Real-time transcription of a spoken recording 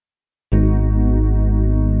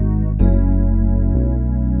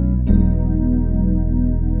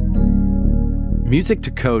Music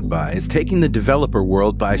to Code By is taking the developer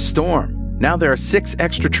world by storm. Now there are 6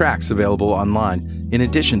 extra tracks available online in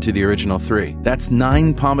addition to the original 3. That's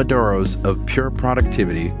 9 Pomodoros of pure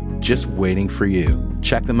productivity just waiting for you.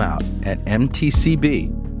 Check them out at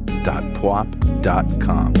mtcb.pwop.com.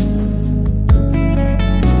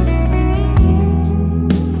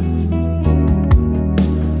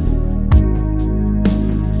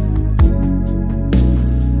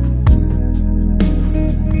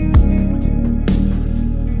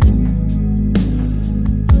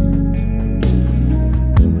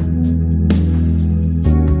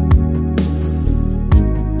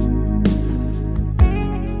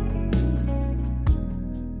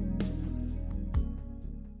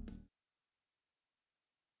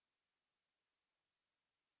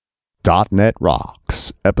 .NET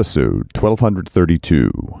Rocks, episode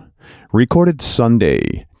 1232, recorded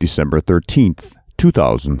Sunday, December 13th,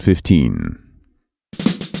 2015.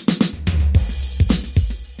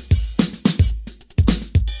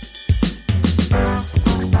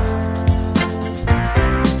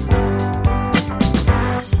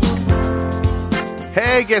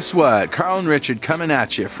 Hey, guess what? Carl and Richard coming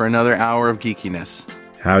at you for another hour of geekiness.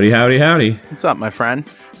 Howdy, howdy, howdy. What's up, my friend?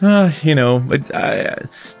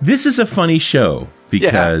 This is a funny show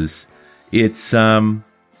because it's,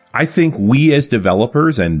 I think we as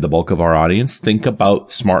developers and the bulk of our audience think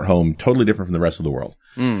about smart home totally different from the rest of the world.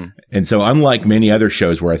 And so unlike many other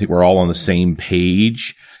shows where I think we're all on the same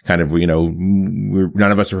page, kind of,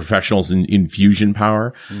 none of us are professionals in fusion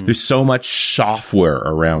power. There's so much software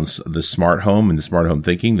around the smart home and the smart home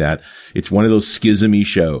thinking that it's one of those schismy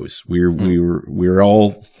shows. We're all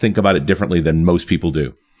think about it differently than most people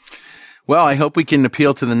do. Well, I hope we can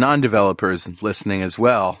appeal to the non-developers listening as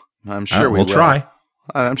well. I'm sure we will. We'll try.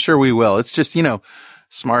 I'm sure we will. It's just,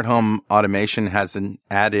 smart home automation has an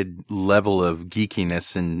added level of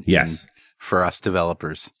geekiness for us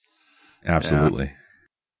developers. Absolutely. Yeah.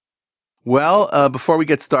 Well, before we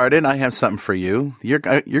get started, I have something for you. You're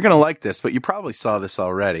going to like this, but you probably saw this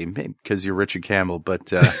already, maybe because you're Richard Campbell.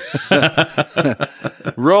 But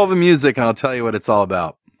roll the music, and I'll tell you what it's all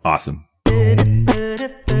about. Awesome.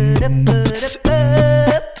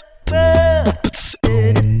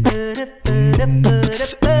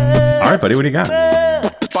 All right, buddy, what do you got?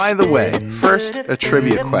 By the way, first, a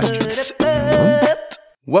trivia question.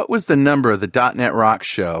 What was the number of the .NET Rocks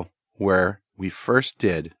show where we first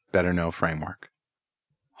did Better Know Framework?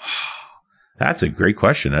 That's a great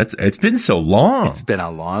question. It's been so long. It's been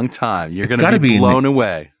a long time. You're going to be blown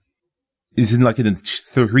away. Is it like in the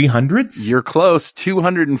 300s? You're close.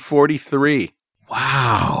 243.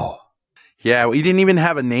 Wow. Yeah, we didn't even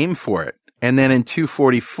have a name for it. And then in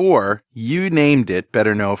 244, you named it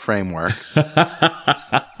Better Know Framework.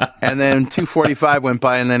 And then 245 went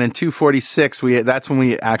by, and then in 246, that's when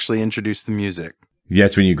we actually introduced the music.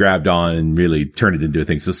 That's when you grabbed on and really turned it into a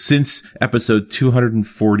thing. So since episode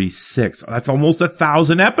 246, that's almost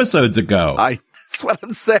 1,000 episodes ago. That's what I'm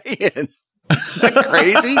saying. Isn't that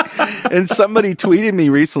crazy? And somebody tweeted me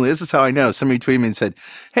recently. This is how I know. Somebody tweeted me and said,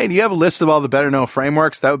 "Hey, do you have a list of all the Better Know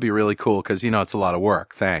frameworks? That would be really cool because, it's a lot of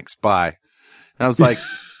work. Thanks. Bye." And I was like,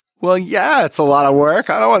 well, yeah, it's a lot of work.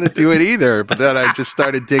 I don't want to do it either. But then I just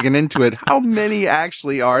started digging into it. How many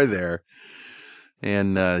actually are there?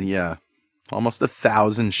 And, almost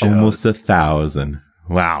 1,000 shows. Almost 1,000.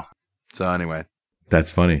 Wow. So anyway. That's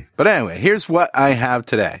funny. But anyway, here's what I have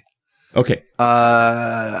today. Okay.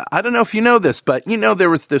 I don't know if you know this, but there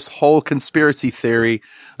was this whole conspiracy theory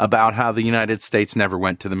about how the United States never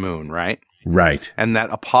went to the moon, right? Right. And that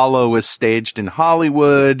Apollo was staged in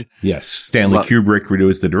Hollywood. Yes. Stanley Kubrick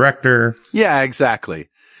was the director. Yeah, exactly.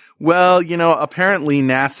 Well, apparently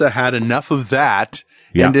NASA had enough of that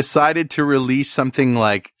and decided to release something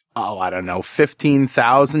like,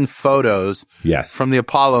 15,000 photos from the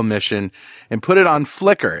Apollo mission and put it on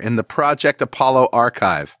Flickr in the Project Apollo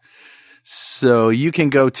archive. So you can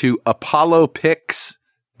go to apollopics,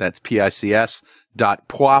 that's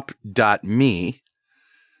PICS.pwop.me,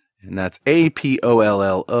 and that's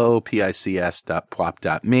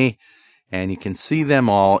APOLLOPICS.pwop.me, and you can see them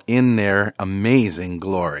all in their amazing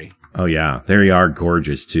glory. Oh, yeah. They are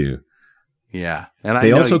gorgeous, too. Yeah. And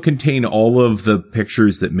they also contain all of the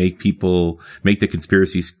pictures that make the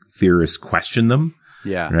conspiracy theorists question them.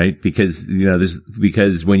 Yeah. Right. Because,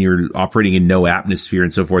 because when you're operating in no atmosphere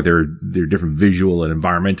and so forth, there are different visual and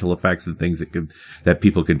environmental effects and things that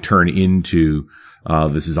people can turn into,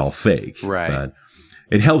 this is all fake. Right. But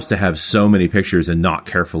it helps to have so many pictures and not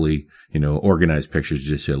carefully, organized pictures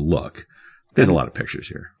just to look. There's a lot of pictures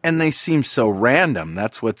here. And they seem so random.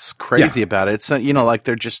 That's what's crazy about it. It's, like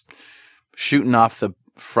they're just shooting off the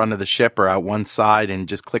front of the ship or out one side and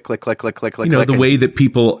just click, click, click, click, click, click. You know, the way that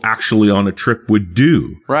people actually on a trip would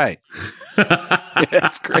do. Right.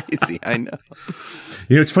 It's crazy. I know.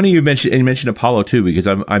 You know, it's funny you mentioned Apollo too, because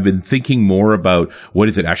I've been thinking more about what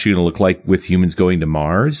is it actually going to look like with humans going to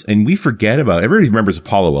Mars, and we forget about. Everybody remembers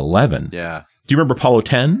Apollo 11. Yeah. Do you remember Apollo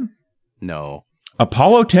 10? No.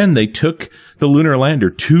 Apollo 10, they took the lunar lander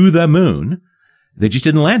to the moon. They just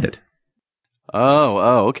didn't land it.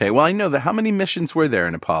 Oh, okay. Well, I know that. How many missions were there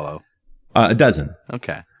in Apollo? A dozen.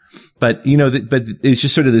 Okay. But, you know, but it's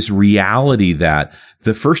just sort of this reality that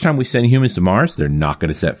the first time we send humans to Mars, they're not going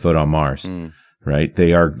to set foot on Mars, right?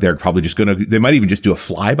 They're probably just they might even just do a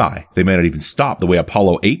flyby. They might not even stop the way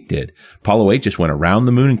Apollo 8 did. Apollo 8 just went around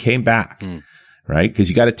the moon and came back, right? Because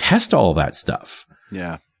you got to test all that stuff.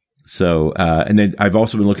 Yeah. So, and then I've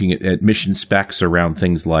also been looking at mission specs around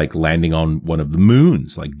things like landing on one of the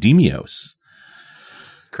moons, like Deimos.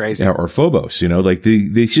 Crazy. Or Phobos, you know, like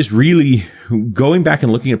it's just really going back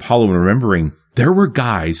and looking at Apollo and remembering there were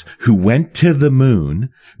guys who went to the moon,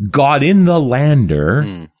 got in the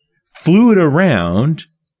lander, flew it around,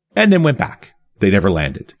 and then went back. They never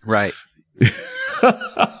landed. Right.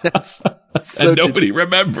 That's so and nobody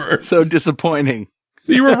remembers. So disappointing.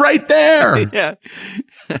 You were right there. Yeah.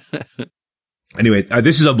 Anyway,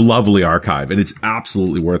 this is a lovely archive, and it's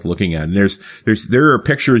absolutely worth looking at. And there are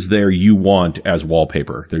pictures there you want as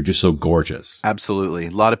wallpaper. They're just so gorgeous. Absolutely.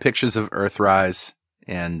 A lot of pictures of Earthrise,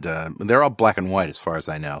 and they're all black and white as far as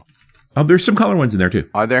I know. There's some color ones in there too.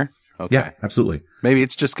 Are there? Okay. Yeah, absolutely. Maybe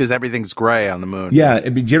it's just because everything's gray on the moon. Yeah, I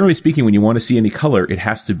mean, generally speaking, when you want to see any color, it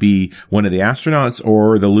has to be one of the astronauts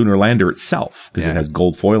or the lunar lander itself, because it has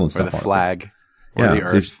gold foil and stuff on it. Or the flag. Or the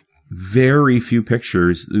Earth. Very few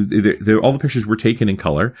pictures. All the pictures were taken in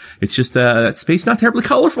color. It's just that space not terribly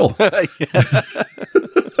colorful.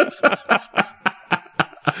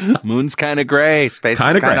 Moon's kind of gray. Space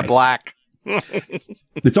is kind of black.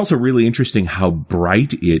 It's also really interesting how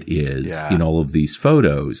bright it is in all of these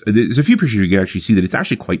photos. There's a few pictures you can actually see that it's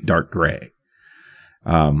actually quite dark gray.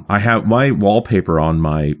 I have my wallpaper on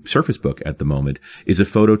my Surface Book at the moment is a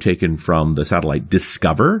photo taken from the satellite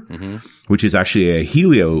Discover, which is actually a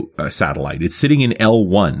helio satellite. It's sitting in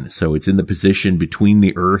L1. So it's in the position between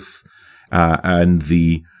the Earth, and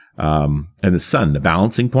the sun, the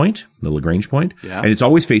balancing point, the Lagrange point. Yeah. And it's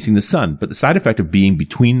always facing the sun. But the side effect of being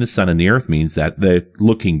between the sun and the Earth means that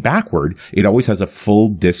looking backward, it always has a full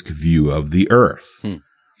disk view of the Earth.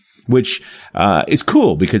 Which is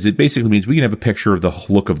cool because it basically means we can have a picture of the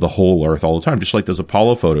look of the whole Earth all the time, just like those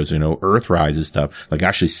Apollo photos, you know, Earthrise and stuff. Like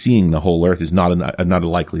actually seeing the whole Earth is not a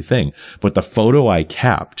likely thing. But the photo I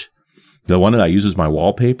kept, the one that I use as my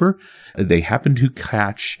wallpaper, they happened to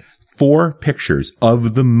catch 4 pictures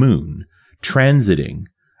of the moon transiting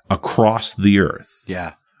across the Earth.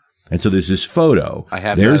 Yeah. And so there's this photo. I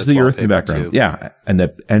have There's the Earth in the background. Too. Yeah. And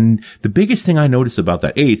the biggest thing I noticed about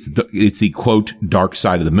that, it's the quote dark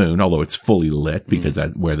side of the moon, although it's fully lit because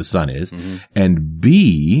that's where the sun is. And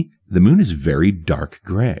B, the moon is very dark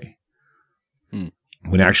gray.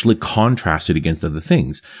 When actually contrasted against other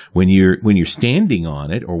things. When you're standing on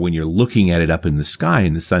it or when you're looking at it up in the sky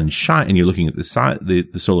and the sun shine and you're looking at the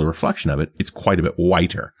solar reflection of it, it's quite a bit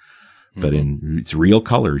whiter. But in its real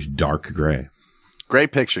colors, dark gray.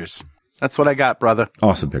 Great pictures. That's what I got, brother.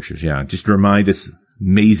 Awesome pictures, yeah. Just remind us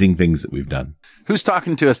amazing things that we've done. Who's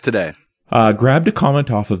talking to us today? Grabbed a comment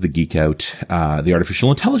off of the Geek Out, the Artificial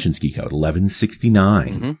Intelligence Geek Out,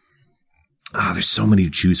 1169. There's so many to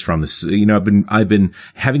choose from. This, you know, I've been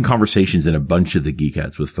having conversations in a bunch of the Geek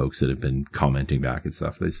Outs with folks that have been commenting back and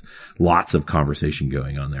stuff. There's lots of conversation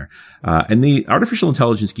going on there. And the Artificial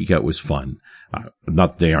Intelligence Geek Out was fun.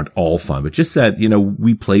 Not that they aren't all fun, but just that, you know,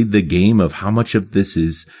 we played the game of how much of this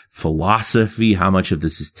is philosophy, how much of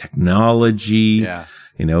this is technology. Yeah.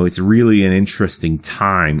 You know, it's really an interesting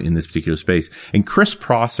time in this particular space. And Chris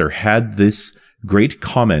Prosser had this great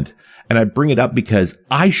comment. And I bring it up because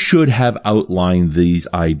I should have outlined these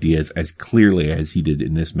ideas as clearly as he did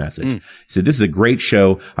in this message. He said, this is a great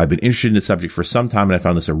show. I've been interested in the subject for some time, and I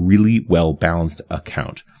found this a really well-balanced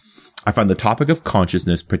account. I find the topic of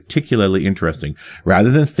consciousness particularly interesting. Rather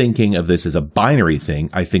than thinking of this as a binary thing,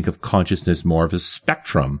 I think of consciousness more of a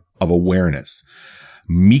spectrum of awareness.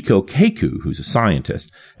 Miko Keiko, who's a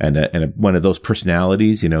scientist and one of those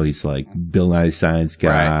personalities, you know, he's like Bill Nye the Science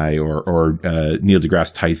Guy, right, or Neil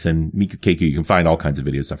deGrasse Tyson. Miko Keiko, you can find all kinds of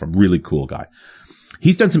video stuff from. Really cool guy.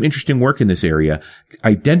 He's done some interesting work in this area,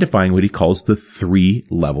 identifying what he calls the 3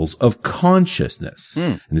 levels of consciousness.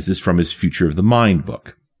 And this is from his Future of the Mind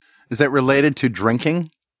book. Is that related to drinking?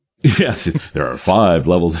 Yes, there are 5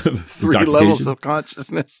 levels of 3 levels of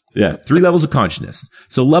consciousness. Yeah, 3 levels of consciousness.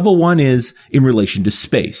 So level 1 is in relation to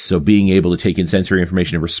space. So being able to take in sensory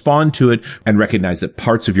information and respond to it and recognize that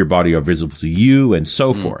parts of your body are visible to you and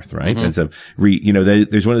so forth, right? And so,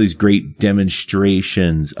 there's one of these great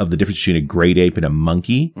demonstrations of the difference between a great ape and a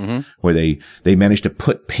monkey, where they managed to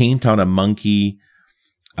put paint on a monkey,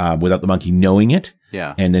 without the monkey knowing it.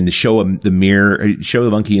 Yeah. And then to show the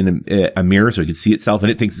monkey in a mirror so it can see itself, and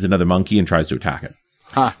it thinks it's another monkey and tries to attack it.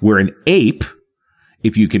 Huh. Where an ape,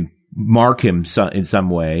 if you can mark him in some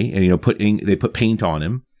way, and they put paint on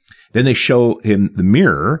him, then they show him the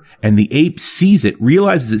mirror, and the ape sees it,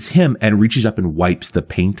 realizes it's him, and reaches up and wipes the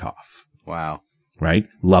paint off. Wow. Right?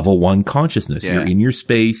 Level 1 consciousness. Yeah. You're in your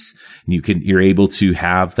space, and you're able to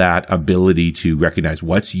have that ability to recognize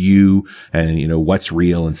what's you and, what's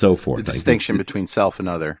real and so forth. The distinction between self and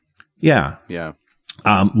other. Yeah. Yeah.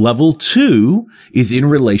 Level 2 is in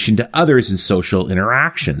relation to others and social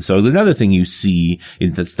interaction. So another thing you see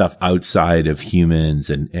in the stuff outside of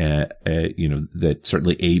humans and, that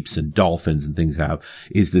certainly apes and dolphins and things have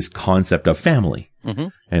is this concept of family.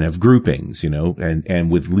 And of groupings,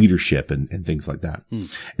 and with leadership and things like that.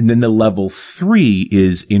 And then the level 3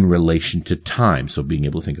 is in relation to time. So being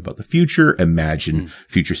able to think about the future, imagine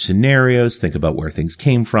future scenarios, think about where things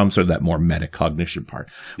came from, sort of that more metacognition part,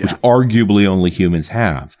 which arguably only humans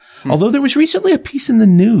have. Although there was recently a piece in the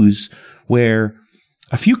news where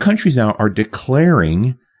a few countries now are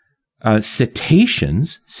declaring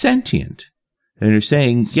cetaceans sentient. And they're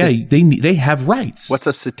saying, they have rights. What's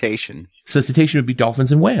a cetacean? So cetacean would be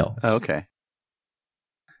dolphins and whales. Oh, okay.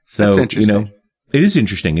 So, that's interesting. It is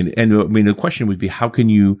interesting. And the question would be, how can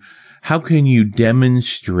you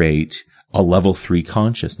demonstrate a level 3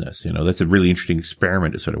 consciousness? That's a really interesting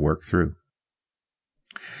experiment to sort of work through.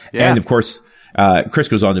 Yeah. And of course, Chris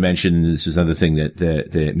goes on to mention, this is another thing that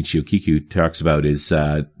Michio Kiku talks about, is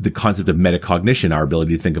the concept of metacognition, our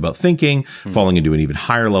ability to think about thinking, falling into an even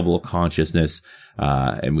higher level of consciousness.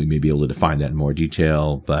 And we may be able to define that in more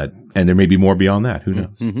detail, and there may be more beyond that. Who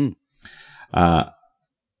knows?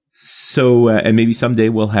 So, and maybe someday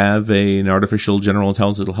we'll have an artificial general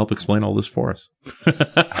intelligence that'll help explain all this for us.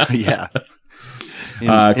 Yeah.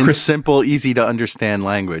 In simple, easy to understand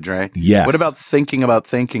language, right? Yes. What about thinking about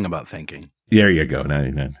thinking about thinking? There you go.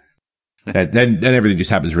 Then everything just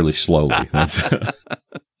happens really slowly. And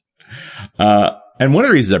one of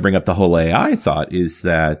the reasons I bring up the whole AI thought is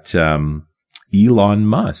that, Elon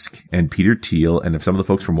Musk and Peter Thiel and some of the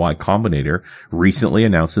folks from Y Combinator recently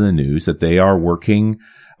announced in the news that they are working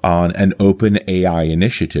on an open AI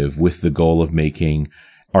initiative with the goal of making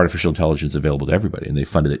artificial intelligence available to everybody. And they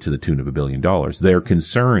funded it to the tune of $1 billion. Their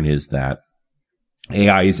concern is that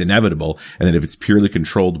AI is inevitable, and that if it's purely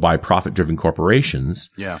controlled by profit-driven corporations,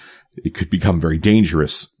 it could become very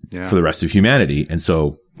dangerous for the rest of humanity. And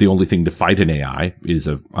so the only thing to fight an AI is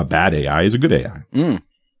a bad AI is a good AI.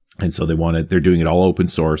 And so they're doing it all open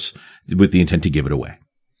source with the intent to give it away.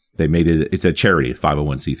 They made it's a charity,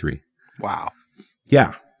 501c3. Wow.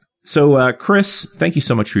 Yeah. So, Chris, thank you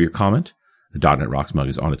so much for your comment. The .NET Rocks mug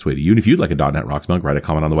is on its way to you. And if you'd like a .NET Rocks mug, write a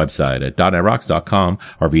comment on the website at .NETRocks.com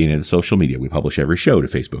or via any of the social media. We publish every show to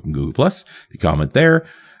Facebook and Google+. If you comment there,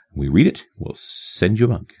 we read it, we'll send you a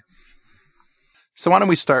mug. So why don't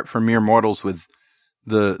we start for mere mortals with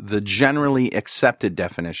the generally accepted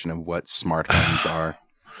definition of what smart homes are?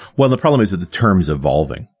 Well, the problem is that the term's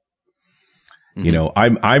evolving.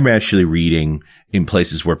 I'm actually reading in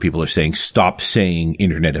places where people are saying, stop saying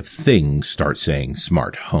Internet of Things, start saying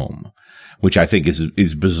smart home, which I think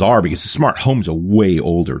is bizarre because the smart home's a way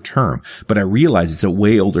older term. But I realize it's a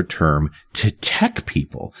way older term to tech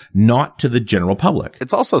people, not to the general public.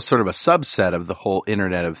 It's also sort of a subset of the whole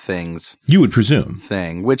Internet of Things. You would presume.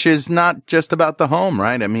 Thing, which is not just about the home,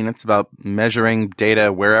 right? I mean, it's about measuring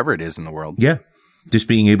data wherever it is in the world. Yeah. Just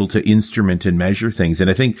being able to instrument and measure things. And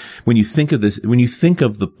I think when you think of this, when you think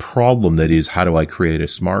of the problem that is, how do I create a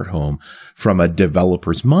smart home from a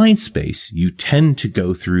developer's mind space, you tend to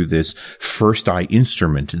go through this first I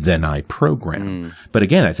instrument, then I program. But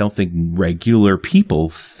again, I don't think regular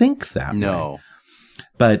people think that way.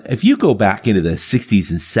 But if you go back into the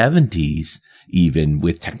 60s and 70s, even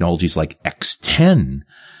with technologies like X10,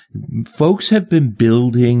 folks have been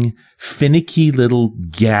building finicky little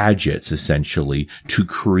gadgets, essentially, to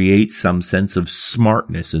create some sense of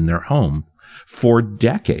smartness in their home for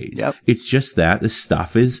decades. Yep. It's just that the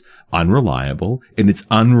stuff is unreliable and it's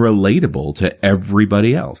unrelatable to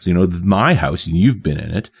everybody else. My house, and you've been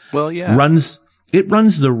in it, well, yeah, runs it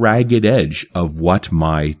runs the ragged edge of what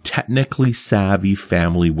my technically savvy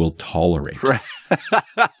family will tolerate. Right.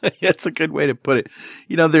 It's a good way to put it.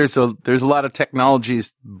 You know, there's a lot of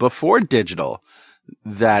technologies before digital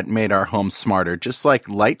that made our homes smarter, just like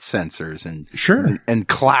light sensors and Sure. and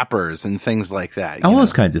clappers and things like that. All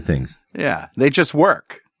those kinds of things. Yeah, they just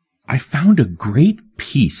work. I found a great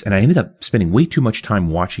piece, and I ended up spending way too much time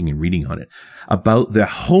watching and reading on it, about the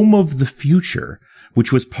home of the future,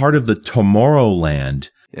 which was part of the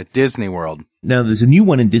Tomorrowland. At Disney World. Now, there's a new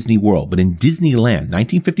one in Disney World, but in Disneyland,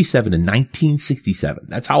 1957 and 1967.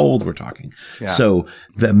 That's how old we're talking. Yeah. So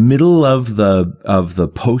the middle of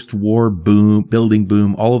the post-war boom, building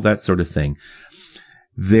boom, all of that sort of thing.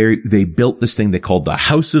 They built this thing they called the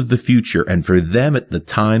House of the Future. And for them at the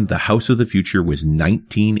time, the House of the Future was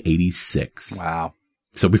 1986. Wow.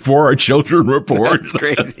 So before our children were born. That's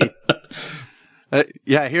crazy.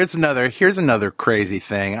 Yeah, here's another crazy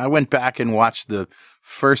thing. I went back and watched the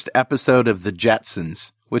first episode of The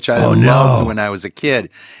Jetsons, which I loved when I was a kid.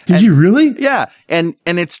 Did you really? Yeah. And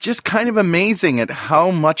it's just kind of amazing at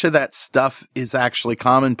how much of that stuff is actually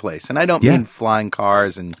commonplace. And I don't mean flying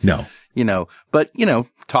cars and, but,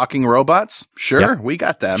 talking robots. Sure. We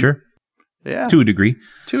got them. Sure. Yeah. To a degree.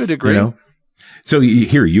 So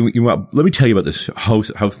here, let me tell you about this House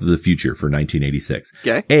of the Future for 1986.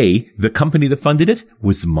 Okay. The company that funded it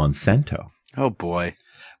was Monsanto. Oh boy.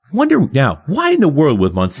 Wonder now, why in the world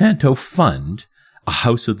would Monsanto fund a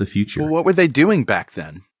House of the Future? Well, what were they doing back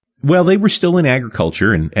then? Well, they were still in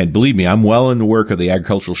agriculture, and believe me, I'm well in the work of the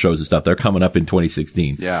agricultural shows and stuff. They're coming up in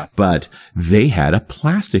 2016. Yeah. But they had a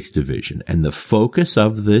plastics division, and the focus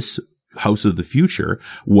of this House of the Future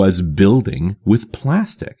was building with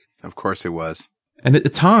plastic. Of course it was. And at the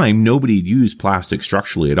time, nobody had used plastic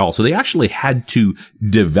structurally at all. So they actually had to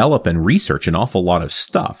develop and research an awful lot of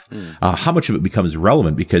stuff. How much of it becomes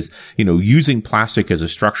relevant? Because, using plastic as a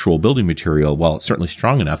structural building material, while it's certainly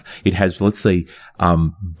strong enough, it has, let's say,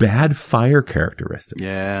 bad fire characteristics.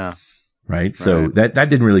 Yeah. Right. So that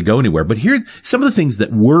didn't really go anywhere. But here, some of the things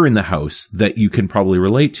that were in the house that you can probably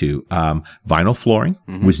relate to, vinyl flooring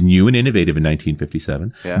was new and innovative in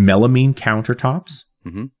 1957. Yeah. Melamine countertops.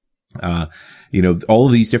 All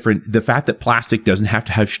of these different, the fact that plastic doesn't have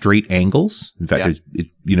to have straight angles. In fact,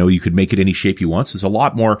 you could make it any shape you want. So there's a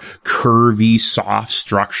lot more curvy, soft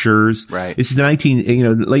structures. Right. This is the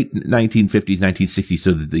late 1950s, 1960s.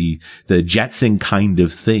 So the Jetson kind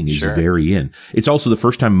of thing is very in. It's also the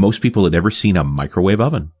first time most people had ever seen a microwave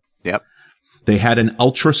oven. Yep. They had an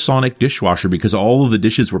ultrasonic dishwasher because all of the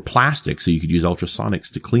dishes were plastic, so you could use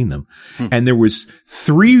ultrasonics to clean them. And there was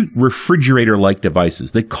 3 refrigerator-like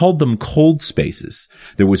devices. They called them cold spaces.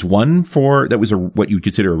 There was one that was what you would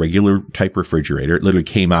consider a regular type refrigerator. It literally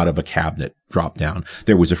came out of a cabinet, dropped down.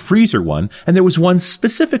 There was a freezer one, and there was one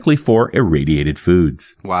specifically for irradiated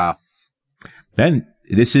foods. Wow. Then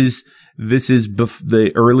this is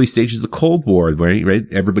the early stages of the Cold War, right?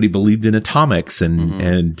 Everybody believed in atomics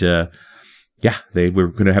and they were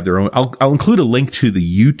going to have their own. I'll include a link to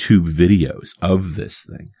the YouTube videos of this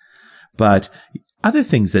thing. But other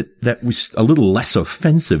things that was a little less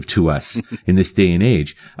offensive to us in this day and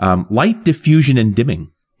age, light diffusion and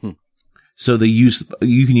dimming. So one of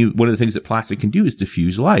the things that plastic can do is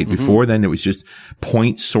diffuse light. Before then, it was just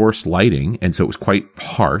point source lighting. And so it was quite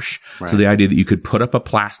harsh. Right. So the idea that you could put up a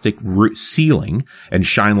plastic ceiling and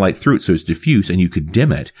shine light through it so it's diffuse and you could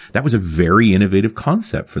dim it. That was a very innovative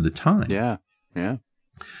concept for the time. Yeah. Yeah.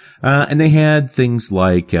 And they had things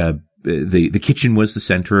like, the kitchen was the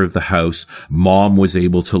center of the house. Mom was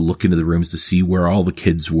able to look into the rooms to see where all the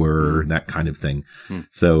kids were, that kind of thing.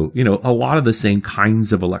 So, a lot of the same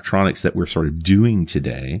kinds of electronics that we're sort of doing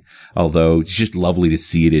today, although it's just lovely to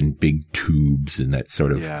see it in big tubes and that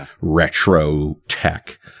sort of retro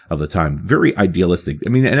tech of the time. Very idealistic. I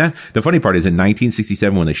mean, and the funny part is in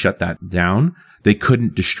 1967, when they shut that down, they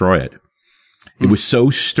couldn't destroy it. It was so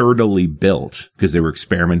sturdily built because they were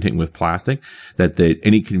experimenting with plastic that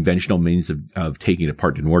any conventional means of taking it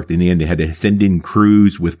apart didn't work. In the end, they had to send in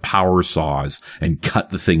crews with power saws and cut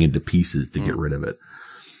the thing into pieces to get rid of it.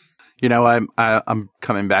 I'm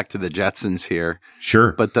coming back to the Jetsons here.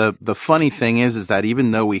 Sure. But the funny thing is that even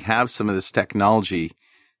though we have some of this technology,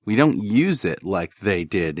 we don't use it like they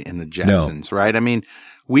did in the Jetsons, right? I mean,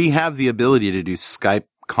 we have the ability to do Skype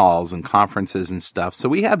calls and conferences and stuff. So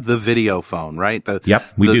we have the video phone, right?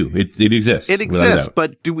 We do. It exists. It exists,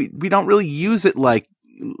 but we don't really use it like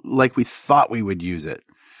we thought we would use it.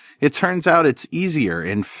 It turns out it's easier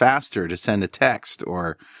and faster to send a text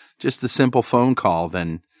or just a simple phone call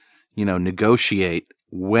than, negotiate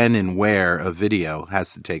when and where a video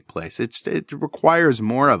has to take place. It requires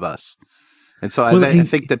more of us And so I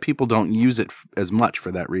think that people don't use it as much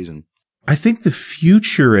for that reason. I think the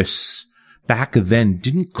futurists back then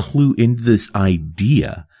didn't clue into this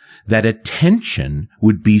idea that attention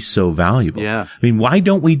would be so valuable. Yeah. I mean, why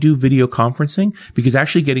don't we do video conferencing? Because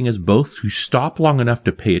actually getting us both to stop long enough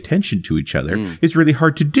to pay attention to each other is really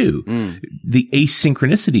hard to do. The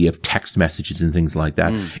asynchronicity of text messages and things like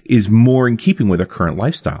that is more in keeping with our current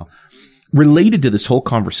lifestyle. Related to this whole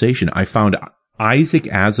conversation, I found Isaac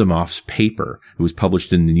Asimov's paper. It was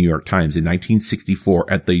published in the New York Times in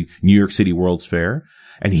 1964 at the New York City World's Fair.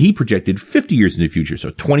 And he projected 50 years in the future,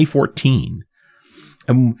 so 2014.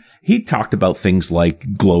 And he talked about things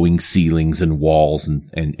like glowing ceilings and walls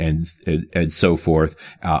and so forth,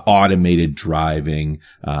 automated driving,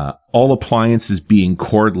 all appliances being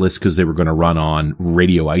cordless because they were going to run on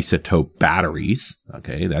radioisotope batteries.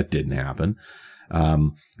 Okay, that didn't happen.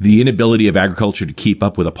 The inability of agriculture to keep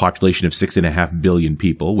up with a population of 6.5 billion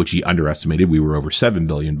people, which he underestimated. We were over 7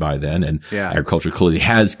 billion by then, and agriculture clearly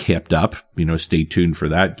has kept up. Stay tuned for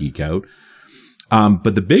that geek out.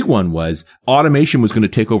 But the big one was automation was going to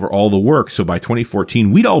take over all the work. So by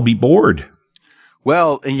 2014, we'd all be bored.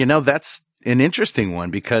 Well, that's an interesting one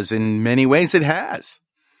because in many ways it has.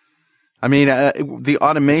 I mean, the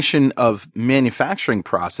automation of manufacturing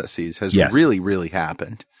processes has really, really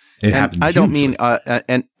happened. It happened. I don't mean,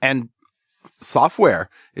 and software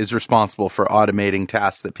is responsible for automating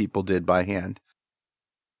tasks that people did by hand.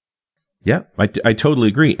 Yeah, I totally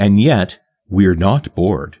agree. And yet we're not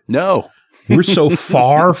bored. No. We're so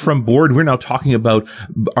far from bored. We're now talking about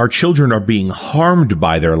our children are being harmed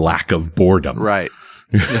by their lack of boredom. Right.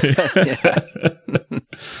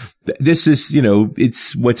 This is,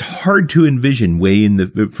 it's what's hard to envision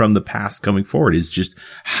from the past coming forward is just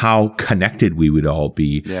how connected we would all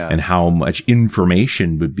be and how much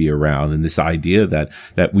information would be around. And this idea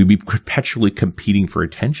that we'd be perpetually competing for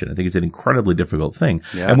attention. I think it's an incredibly difficult thing.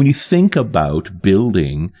 Yeah. And when you think about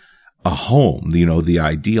building a home, the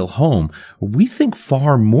ideal home, we think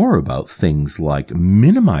far more about things like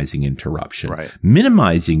minimizing interruption,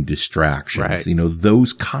 minimizing distractions,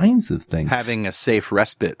 those kinds of things. Having a safe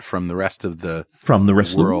respite from the rest of the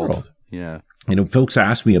world. Yeah. Folks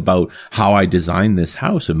ask me about how I designed this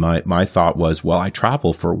house, and my thought was, well, I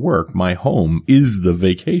travel for work. My home is the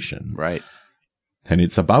vacation. Right. And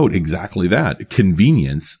it's about exactly that,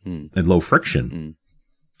 convenience and low friction.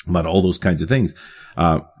 About all those kinds of things.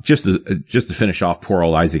 Just to finish off poor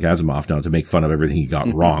old Isaac Asimov now, to make fun of everything he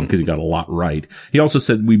got wrong, because he got a lot right. He also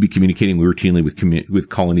said we'd be communicating routinely with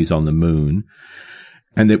colonies on the moon,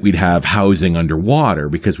 and that we'd have housing underwater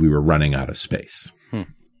because we were running out of space. None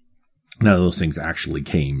of those things actually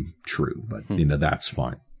came true, but that's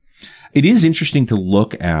fine. It is interesting to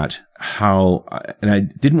look at how, and I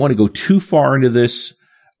didn't want to go too far into this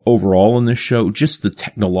overall in this show, just the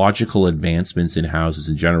technological advancements in houses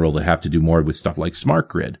in general that have to do more with stuff like smart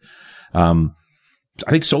grid. I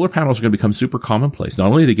think solar panels are going to become super commonplace. Not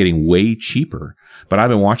only are they getting way cheaper, but I've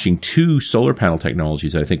been watching 2 solar panel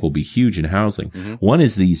technologies that I think will be huge in housing. One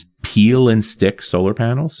is these peel and stick solar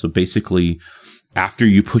panels. So basically, after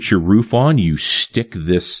you put your roof on, you stick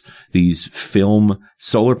these film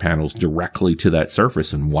solar panels directly to that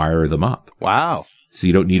surface and wire them up. Wow. So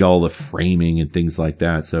you don't need all the framing and things like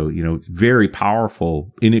that. So, it's a very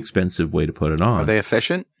powerful, inexpensive way to put it on. Are they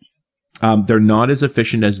efficient? They're not as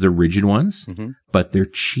efficient as the rigid ones, but they're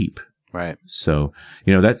cheap. Right. So,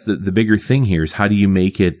 that's the bigger thing here is how do you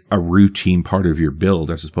make it a routine part of your build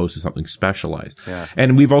as opposed to something specialized? Yeah.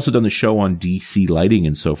 And we've also done the show on DC lighting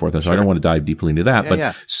and so forth. So I don't want to dive deeply into that,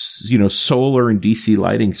 but solar and DC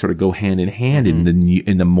lighting sort of go hand in hand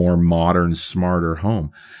in the more modern, smarter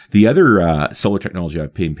home. The other solar technology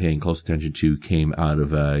I've been paying close attention to came out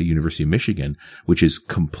of University of Michigan, which is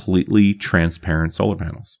completely transparent solar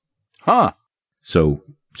panels. Huh. So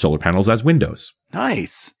solar panels as windows.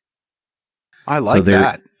 Nice. I like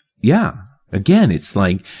that. Yeah. Again, it's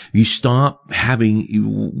like you stop having,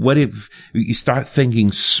 what if you start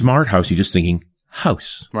thinking smart house, you're just thinking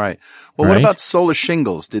house. Right. Well, what about solar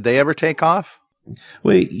shingles? Did they ever take off?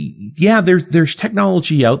 Well, yeah, there's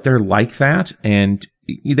technology out there like that, and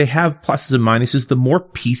they have pluses and minuses. The more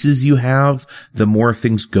pieces you have, the more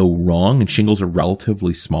things go wrong, and shingles are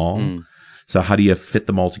relatively small. So how do you fit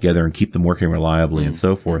them all together and keep them working reliably and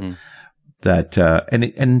so forth? That,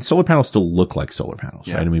 and solar panels still look like solar panels,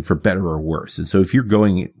 right? I mean, for better or worse. And so if you're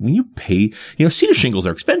when you pay, cedar shingles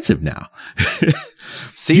are expensive now.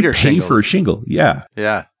 Cedar shingles. For a shingle. Yeah.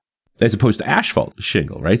 Yeah. As opposed to asphalt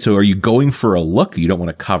shingle, right? So are you going for a look you don't want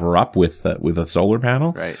to cover up with a solar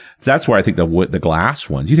panel? Right. So that's why I think the glass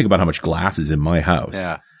ones, you think about how much glass is in my house.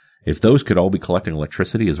 Yeah. If those could all be collecting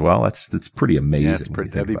electricity as well, that's pretty amazing. Yeah,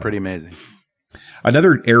 that'd be pretty amazing.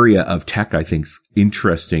 Another area of tech I think's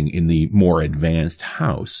interesting in the more advanced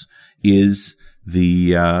house is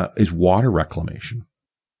is water reclamation.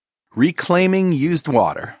 Reclaiming used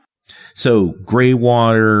water. So gray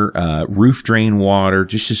water, roof drain water,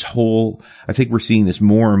 just this whole, I think we're seeing this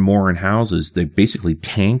more and more in houses. They basically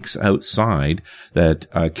tanks outside that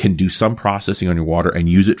can do some processing on your water and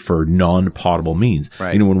use it for non-potable means.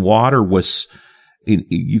 Right. You know, when water was,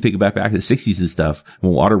 you think back to the 60s and stuff,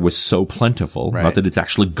 when water was so plentiful, right. Not that it's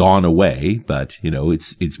actually gone away, but you know,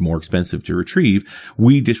 it's more expensive to retrieve.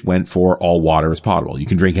 We just went for all water is potable. You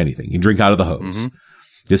can drink anything. You can drink out of the hose. Mm-hmm.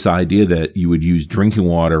 This idea that you would use drinking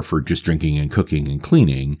water for just drinking and cooking and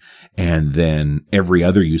cleaning, and then every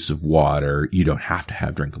other use of water, you don't have to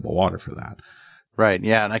have drinkable water for that. Right.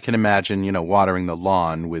 Yeah. And I can imagine, watering the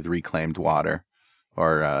lawn with reclaimed water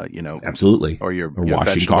or, absolutely. Or your washing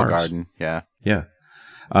vegetable cars. garden. Yeah. Yeah.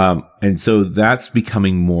 And so that's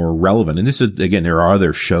becoming more relevant. And this is, again, there are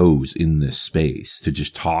other shows in this space to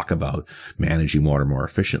just talk about managing water more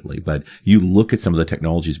efficiently. But you look at some of the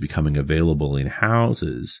technologies becoming available in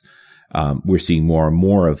houses. We're seeing more and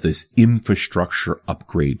more of this infrastructure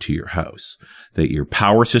upgrade to your house, that your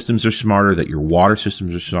power systems are smarter, that your water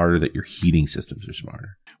systems are smarter, that your heating systems are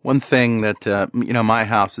smarter. One thing that, my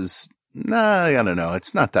house is, I don't know.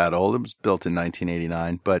 It's not that old. It was built in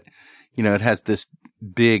 1989, but, it has this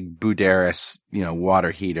big Buderus,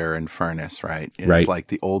 water heater and furnace, right? It's right. Like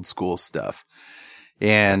the old school stuff.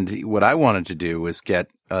 And what I wanted to do was get,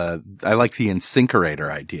 I like the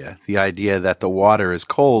incinerator idea, the idea that the water is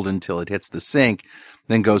cold until it hits the sink,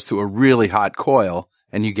 then goes to a really hot coil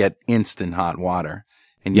and you get instant hot water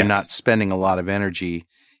and you're not spending a lot of energy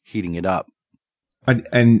heating it up.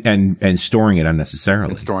 And storing it unnecessarily.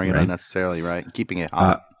 And storing it unnecessarily, right? Keeping it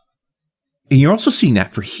hot. And you're also seeing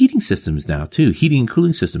that for heating systems now, too. Heating and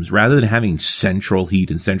cooling systems. Rather than having central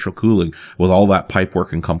heat and central cooling with all that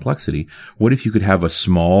pipework and complexity, what if you could have a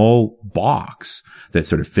small box that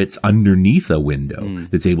sort of fits underneath a window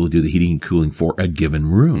that's able to do the heating and cooling for a given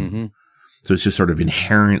room? Mm-hmm. So it's just sort of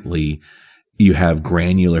inherently, you have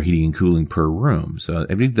granular heating and cooling per room. So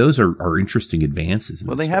I mean, those are interesting advances.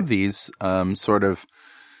 Well, they have these sort of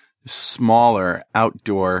smaller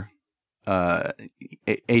outdoor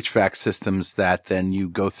HVAC systems that then you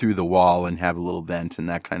go through the wall and have a little vent and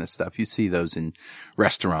that kind of stuff. You see those in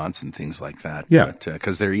restaurants and things like that. Yeah.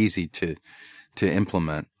 Because they're easy to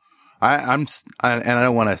implement. And I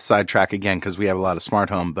don't want to sidetrack again because we have a lot of smart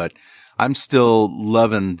home, but I'm still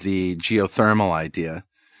loving the geothermal idea.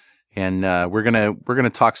 And we're gonna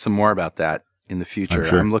talk some more about that in the future.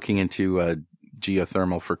 Sure. I'm looking into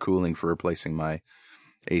geothermal for cooling for replacing my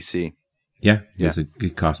AC. Yeah.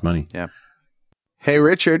 It costs money. Yeah. Hey,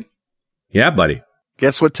 Richard. Yeah, buddy.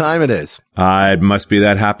 Guess what time it is? It must be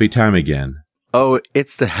that happy time again. Oh,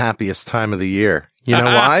 it's the happiest time of the year. You know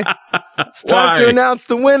why? It's Why? time to announce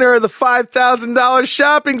the winner of the $5,000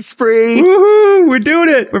 shopping spree. Woohoo! We're doing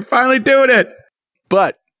it. We're finally doing it.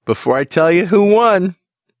 But before I tell you who won,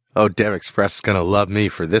 Dev Express is going to love me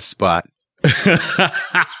for this spot.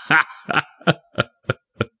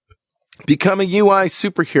 Become a UI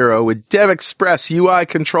superhero with Dev Express UI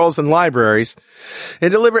controls and libraries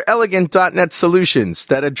and deliver elegant .NET solutions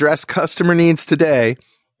that address customer needs today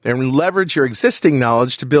and leverage your existing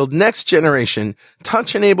knowledge to build next-generation,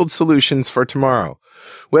 touch-enabled solutions for tomorrow.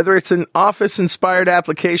 Whether it's an Office-inspired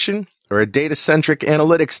application or a data-centric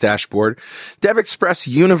analytics dashboard, Dev Express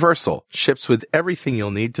Universal ships with everything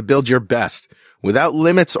you'll need to build your best without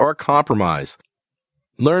limits or compromise.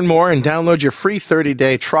 Learn more and download your free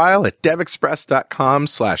 30-day trial at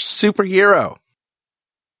devexpress.com/superhero.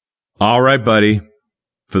 All right, buddy.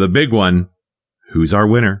 For the big one, who's our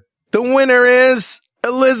winner? The winner is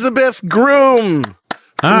Elizabeth Groom.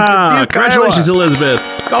 Congratulations, Iowa.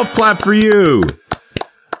 Elizabeth. Golf clap for you.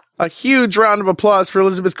 A huge round of applause for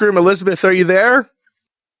Elizabeth Groom. Elizabeth, are you there?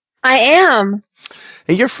 I am.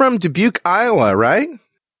 And you're from Dubuque, Iowa, right?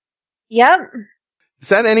 Yep. Is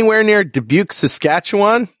that anywhere near Dubuque,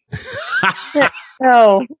 Saskatchewan?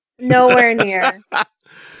 No, nowhere near.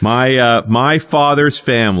 My father's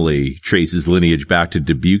family traces lineage back to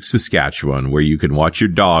Dubuque, Saskatchewan, where you can watch your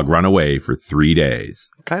dog run away for 3 days.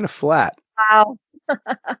 Kind of flat. Wow.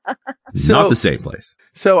 Not the same place.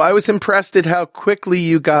 So I was impressed at how quickly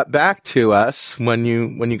you got back to us when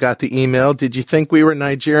you got the email. Did you think we were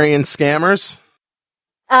Nigerian scammers?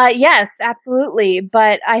 Yes, absolutely.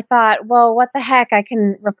 But I thought, well, what the heck? I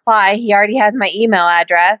can reply. He already has my email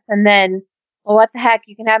address. And then, well, what the heck?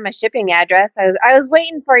 You can have my shipping address. I was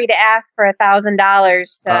waiting for you to ask for $1,000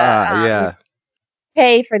 to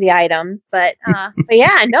pay for the items, but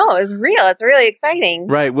yeah, no, it's real. It's really exciting.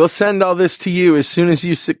 Right. We'll send all this to you as soon as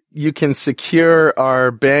you can secure our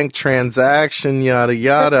bank transaction, yada,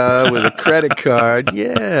 yada, with a credit card.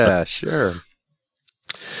 Yeah, sure.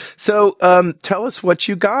 So, tell us what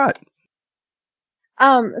you got.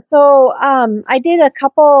 I did a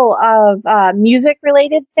couple of music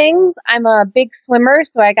related things. I'm a big swimmer,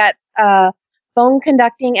 so I got a phone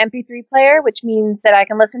conducting MP3 player, which means that I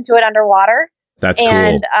can listen to it underwater. That's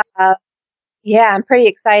and, cool. Yeah, I'm pretty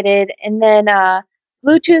excited. And then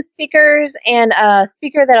Bluetooth speakers and a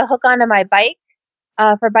speaker that'll hook onto my bike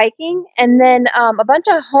for biking. And then a bunch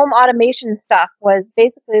of home automation stuff was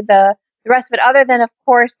basically the rest of it, other than, of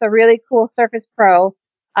course, the really cool Surface Pro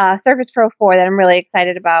 4 that I'm really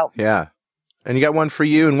excited about. Yeah. And you got one for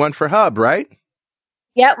you and one for Hub, right?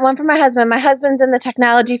 Yep, one for my husband. My husband's in the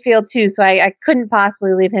technology field too, so I couldn't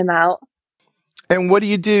possibly leave him out. And what do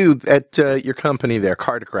you do at your company there,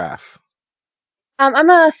 Cartograph? I'm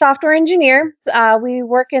a software engineer. We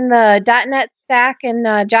work in the .NET stack and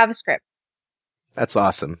JavaScript. That's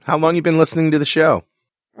awesome. How long you been listening to the show?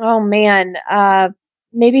 Oh, man.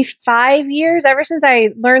 Maybe 5 years, ever since I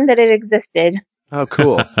learned that it existed. Oh,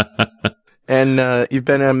 cool. And you've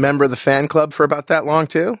been a member of the fan club for about that long,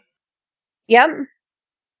 too? Yep.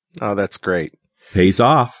 Oh, that's great. Pays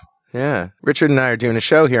off. Yeah. Richard and I are doing a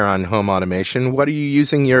show here on home automation. What are you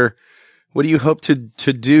using what do you hope to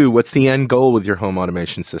do? What's the end goal with your home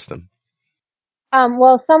automation system?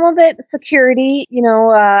 Well, some of it security,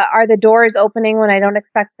 are the doors opening when I don't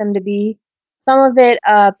expect them to be? Some of it,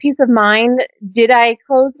 peace of mind. Did I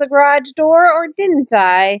close the garage door or didn't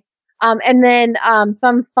I? And then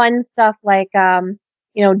some fun stuff like,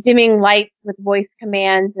 dimming lights with voice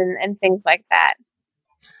commands and things like that.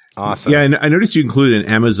 Awesome. Yeah, and I noticed you included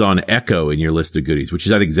an Amazon Echo in your list of goodies,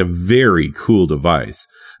 which I think is a very cool device.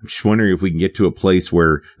 I'm just wondering if we can get to a place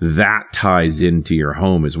where that ties into your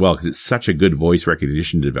home as well, because it's such a good voice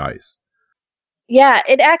recognition device. Yeah,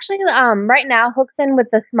 it actually right now hooks in with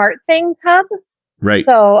the SmartThings hub. Right.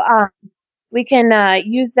 So we can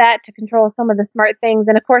use that to control some of the smart things,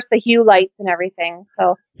 and of course the hue lights and everything.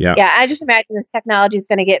 So yeah, I just imagine this technology is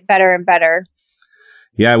going to get better and better.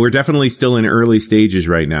 Yeah, we're definitely still in early stages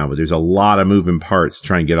right now, but there's a lot of moving parts to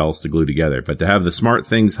try and get all this to glue together. But to have the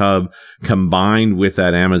SmartThings hub combined with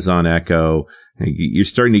that Amazon Echo, you're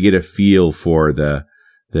starting to get a feel for the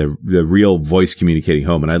real voice communicating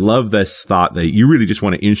home. And I love this thought that you really just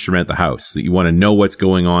want to instrument the house, that you want to know what's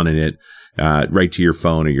going on in it right to your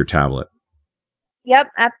phone or your tablet.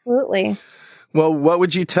 Yep, absolutely. Well, what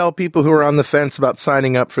would you tell people who are on the fence about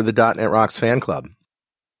signing up for the .NET Rocks fan club?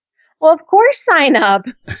 Well, of course, sign up.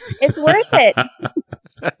 It's worth it.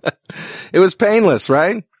 It was painless,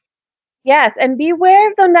 right? Yes, and beware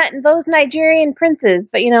of those Nigerian princes.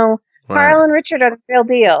 But, Carl and Richard are the real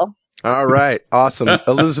deal. All right. Awesome.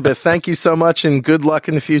 Elizabeth, thank you so much, and good luck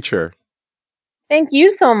in the future. Thank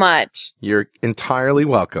you so much. You're entirely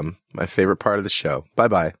welcome. My favorite part of the show.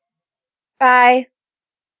 Bye-bye. Bye.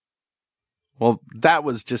 Well, that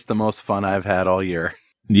was just the most fun I've had all year.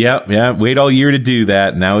 Yep. Yeah. Wait all year to do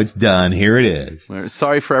that. Now it's done. Here it is.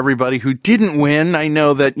 Sorry for everybody who didn't win. I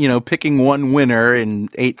know that, picking one winner in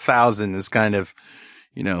 8,000 is kind of,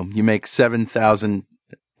 you make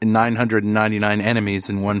 7,999 enemies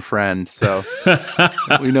in one friend. So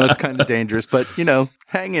we know it's kind of dangerous, but,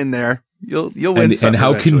 hang in there. You'll win something. And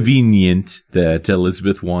how eventually. Convenient that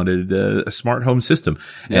Elizabeth wanted a smart home system.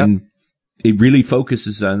 Yep. And it really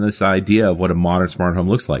focuses on this idea of what a modern smart home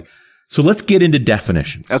looks like. So let's get into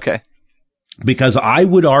definitions. Okay. Because I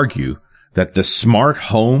would argue that the smart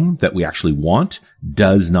home that we actually want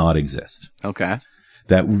does not exist. Okay.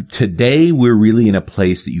 That today we're really in a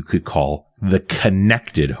place that you could call the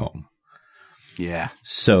connected home. Yeah.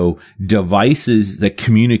 So devices that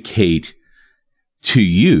communicate to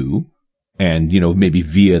you and, maybe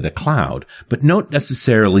via the cloud, but don't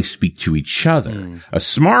necessarily speak to each other. A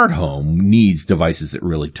smart home needs devices that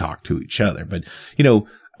really talk to each other. But,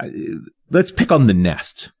 let's pick on the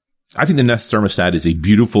Nest. I think the Nest thermostat is a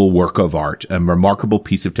beautiful work of art, a remarkable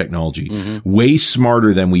piece of technology, way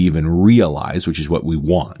smarter than we even realize, which is what we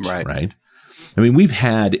want, right? I mean, we've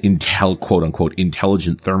had quote unquote,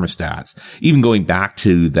 intelligent thermostats, even going back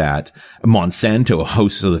to that Monsanto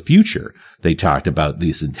House of the Future. They talked about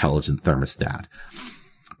this intelligent thermostat.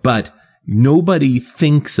 But nobody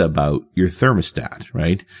thinks about your thermostat,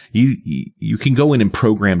 right? You can go in and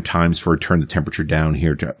program times for turn the temperature down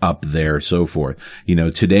here to up there, so forth.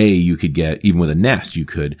 Today you could get, even with a Nest, it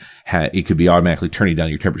could be automatically turning down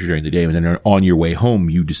your temperature during the day. And then on your way home,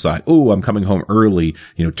 you decide, oh, I'm coming home early,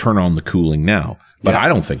 turn on the cooling now. But I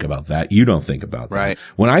don't think about that. You don't think about that. Right.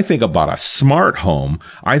 When I think about a smart home,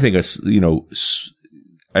 I think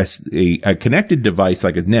a connected device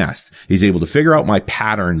like a Nest is able to figure out my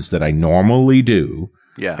patterns that I normally do.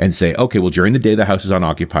 Yeah. And say, okay, well, during the day, the house is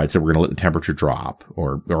unoccupied, so we're going to let the temperature drop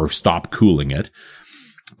or stop cooling it.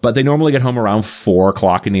 But they normally get home around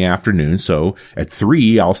 4:00 in the afternoon. So at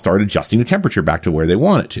 3, I'll start adjusting the temperature back to where they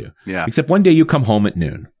want it to. Yeah. Except one day you come home at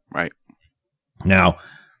noon. Right. Now,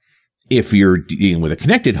 if you're dealing with a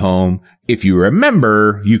connected home, if you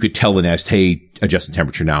remember, you could tell the Nest, hey, adjust the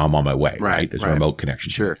temperature now, I'm on my way, right? There's a remote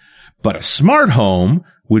connection. Sure. But a smart home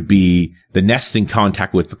would be the Nest in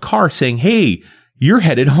contact with the car saying, hey, you're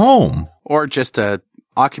headed home. Or just a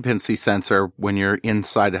occupancy sensor when you're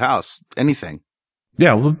inside the house. Anything.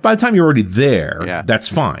 Yeah, well, by the time you're already there, that's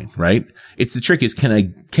fine, right? It's the trick is, can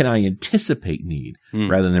I anticipate need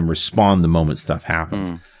rather than respond the moment stuff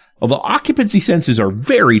happens? Although occupancy sensors are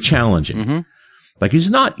very challenging. Mm-hmm. Like, it's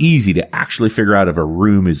not easy to actually figure out if a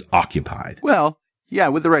room is occupied. Well, yeah,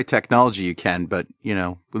 with the right technology you can, but,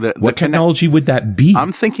 what technology would that be?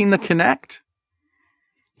 I'm thinking the Kinect.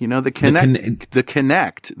 The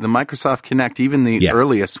Kinect, the Microsoft Kinect, even the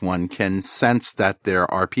earliest one can sense that there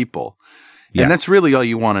are people. Yes. And that's really all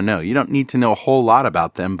you want to know. You don't need to know a whole lot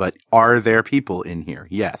about them, but are there people in here?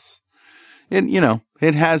 Yes. And,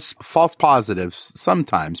 it has false positives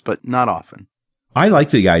sometimes, but not often. I like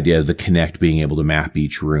the idea of the Kinect being able to map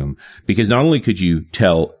each room, because not only could you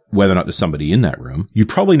tell whether or not there's somebody in that room, you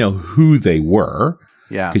probably know who they were.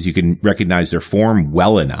 Yeah. Because you can recognize their form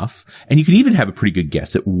well enough, and you can even have a pretty good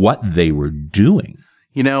guess at what they were doing.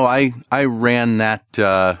 I ran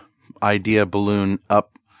that idea balloon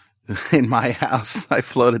up in my house. I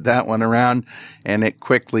floated that one around, and it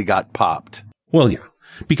quickly got popped. Well, yeah.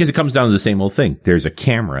 Because it comes down to the same old thing. There's a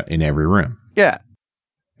camera in every room. Yeah.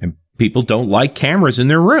 And people don't like cameras in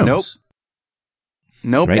their rooms.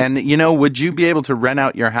 Nope. Right? And, would you be able to rent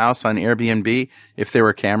out your house on Airbnb if there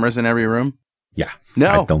were cameras in every room? Yeah.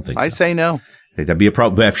 No. I don't think so. I say no. That'd be a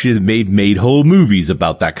problem. If she made whole movies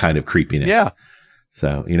about that kind of creepiness. Yeah.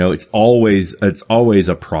 So, it's always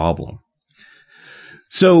a problem.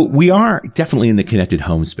 So we are definitely in the connected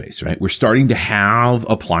home space, right? We're starting to have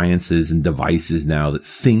appliances and devices now that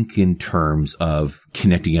think in terms of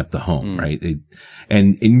connecting up the home, right?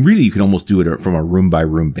 And really you can almost do it from a room by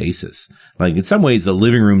room basis. Like, in some ways, the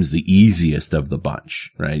living room is the easiest of the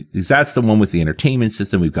bunch, right? Because that's the one with the entertainment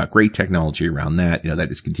system. We've got great technology around that. That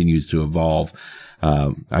just continues to evolve.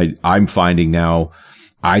 I'm finding now,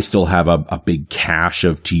 I still have a big cache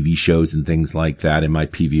of TV shows and things like that in my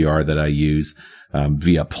PVR that I use.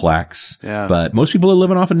 Via Plex. Yeah. But most people are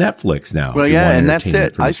living off of Netflix now. Well, yeah, and that's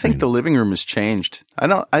it. I think the living room has changed.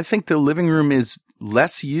 I think the living room is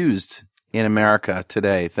less used in America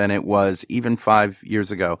today than it was even 5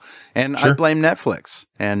 years ago. And I blame Netflix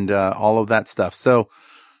and all of that stuff. So,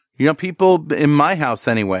 people in my house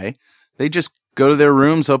anyway, they just go to their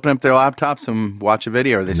rooms, open up their laptops and watch a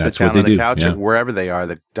video, or they sit down on the couch or wherever they are,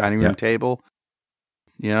 the dining room table.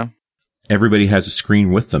 Everybody has a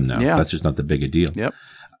screen with them now. Yeah. That's just not that big a deal. Yep.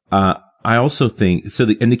 I also think,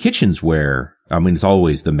 and the kitchen's where, it's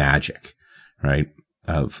always the magic, right?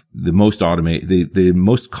 Of the most the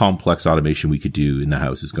most complex automation we could do in the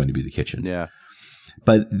house is going to be the kitchen. Yeah.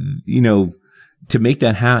 But, to make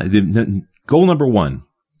that happen, goal number 1,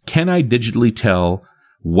 can I digitally tell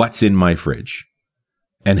what's in my fridge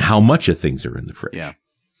and how much of things are in the fridge? Yeah.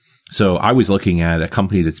 So I was looking at a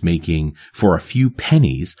company that's making, for a few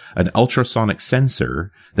pennies, an ultrasonic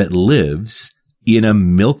sensor that lives in a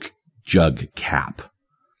milk jug cap.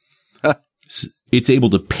 So it's able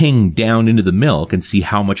to ping down into the milk and see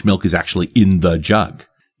how much milk is actually in the jug.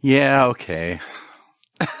 Yeah, okay.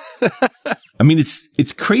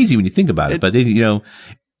 It's crazy when you think about it, but they,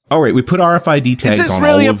 all right, we put RFID tags on all of the food. Is this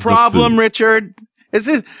really a problem, Richard? Is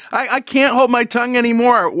this, I can't hold my tongue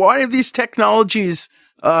anymore. Why are these technologies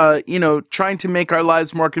trying to make our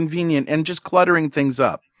lives more convenient and just cluttering things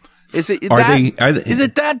up? Is it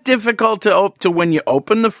that difficult to when you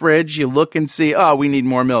open the fridge, you look and see, oh, we need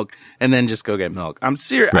more milk, and then just go get milk? I'm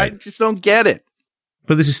serious. Right. I just don't get it.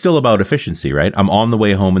 But this is still about efficiency, right? I'm on the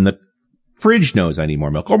way home and the fridge knows I need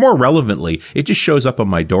more milk. Or more relevantly, it just shows up on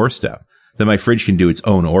my doorstep that my fridge can do its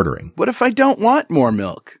own ordering. What if I don't want more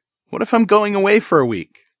milk? What if I'm going away for a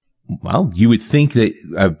week? Well, you would think that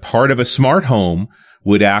a part of a smart home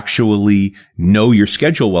would actually know your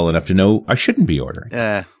schedule well enough to know I shouldn't be ordering.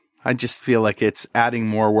 I just feel like it's adding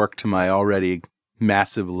more work to my already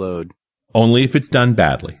massive load. Only if it's done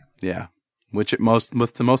badly. Yeah, which most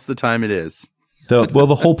of the time it is. The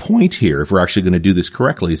whole point here, if we're actually going to do this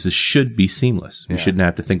correctly, is this should be seamless. We shouldn't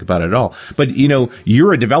have to think about it at all. But,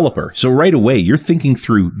 you're a developer. So right away, you're thinking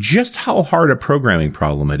through just how hard a programming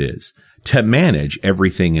problem it is to manage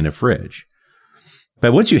everything in a fridge.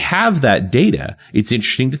 But once you have that data, it's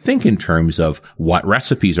interesting to think in terms of what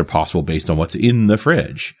recipes are possible based on what's in the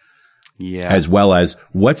fridge. Yeah. As well as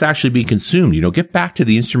what's actually being consumed. Get back to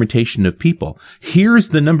the instrumentation of people. Here's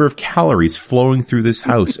the number of calories flowing through this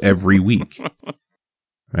house every week.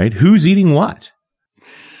 Right? Who's eating what?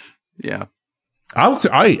 Yeah.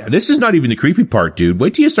 This is not even the creepy part, dude.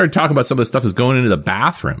 Wait till you start talking about some of the stuff that's going into the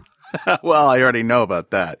bathroom. Well, I already know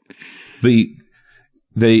about that. The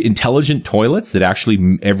intelligent toilets that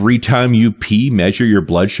actually, every time you pee, measure your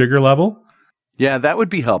blood sugar level. Yeah, that would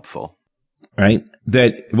be helpful. Right?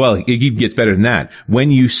 It even gets better than that.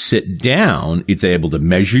 When you sit down, it's able to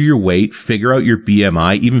measure your weight, figure out your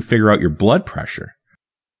BMI, even figure out your blood pressure.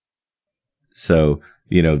 So,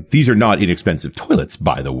 these are not inexpensive toilets,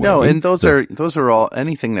 by the way. No, and those are all,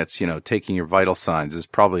 anything that's, taking your vital signs is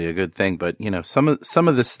probably a good thing. But, some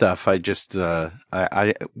of this stuff,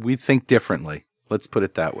 we think differently. Let's put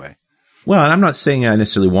it that way. Well, and I'm not saying I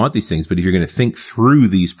necessarily want these things, but if you're going to think through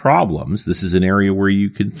these problems, this is an area where you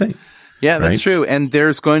can think. Yeah, that's true. And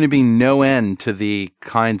there's going to be no end to the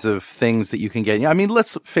kinds of things that you can get. I mean,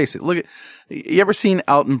 let's face it. You ever seen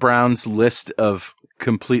Alton Brown's list of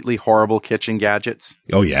completely horrible kitchen gadgets?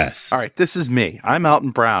 Oh, yes. All right. This is me. I'm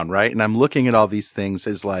Alton Brown, right? And I'm looking at all these things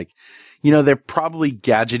as they're probably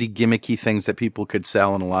gadgety, gimmicky things that people could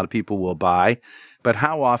sell and a lot of people will buy. But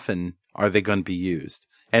how often are they going to be used?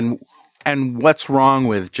 And what's wrong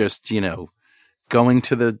with just, going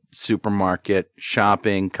to the supermarket,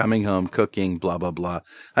 shopping, coming home, cooking, blah, blah, blah.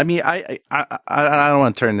 I mean, I don't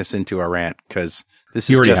want to turn this into a rant because this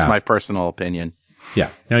is just my personal opinion. Yeah.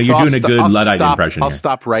 No, you're doing a good Luddite impression. I'll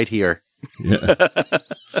stop right here. Yeah.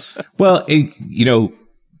 Well,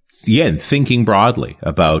 again, thinking broadly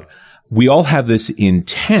about, we all have this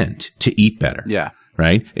intent to eat better. Yeah.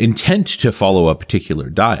 Right? Intent to follow a particular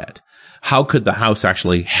diet. How could the house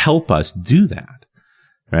actually help us do that?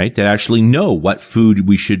 Right? That actually know what food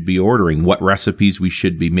we should be ordering, what recipes we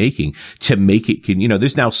should be making to make it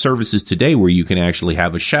there's now services today where you can actually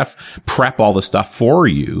have a chef prep all the stuff for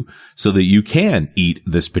you so that you can eat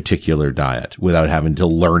this particular diet without having to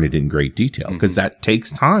learn it in great detail, because that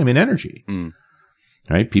takes time and energy.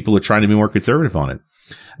 Right? People are trying to be more conservative on it.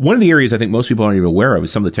 One of the areas I think most people aren't even aware of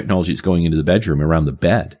is some of the technology that's going into the bedroom around the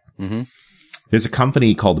bed. Mm-hmm. There's a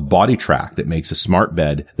company called Body Track that makes a smart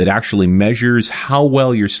bed that actually measures how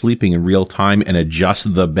well you're sleeping in real time and adjusts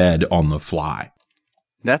the bed on the fly.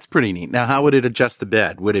 That's pretty neat. Now, how would it adjust the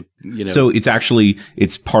bed? Would it, So it's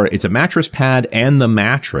a mattress pad and the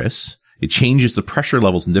mattress. It changes the pressure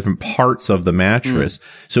levels in different parts of the mattress.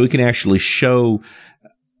 So it can actually show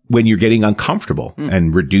when you're getting uncomfortable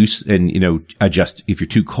and reduce and, adjust. If you're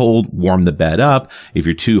too cold, warm the bed up. If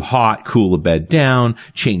you're too hot, cool the bed down,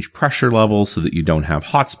 change pressure levels so that you don't have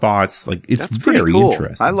hot spots. It's That's very cool.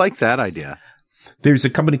 interesting. I like that idea. There's a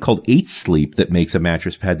company called 8 Sleep that makes a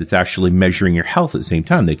mattress pad that's actually measuring your health at the same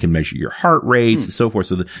time. They can measure your heart rates and so forth.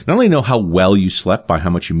 So that not only know how well you slept by how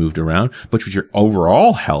much you moved around, but what your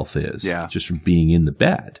overall health is just from being in the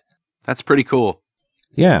bed. That's pretty cool.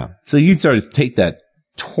 Yeah. So you sort of take that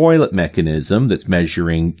toilet mechanism that's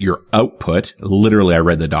measuring your output. Literally, I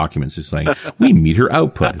read the documents just saying, we meter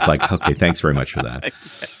output. It's like, okay, thanks very much for that.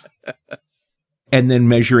 And then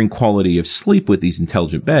measuring quality of sleep with these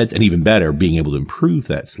intelligent beds, and even better, being able to improve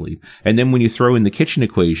that sleep. And then when you throw in the kitchen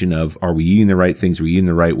equation of, are we eating the right things? Are we eating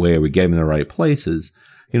the right way? Are we getting in the right places?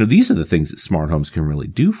 These are the things that smart homes can really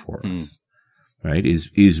do for us. Right?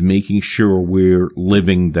 Is making sure we're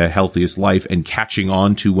living the healthiest life and catching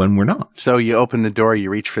on to when we're not. So you open the door, you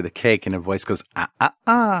reach for the cake, and a voice goes,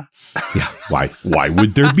 ah. Yeah. Why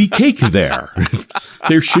would there be cake there?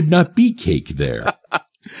 There should not be cake there.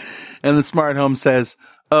 And the smart home says,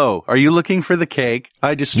 oh, are you looking for the cake?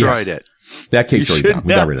 I destroyed it. That cake's already gone.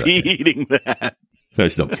 We got rid of that. You should not be eating that.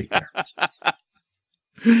 There's no cake there.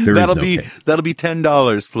 That'll be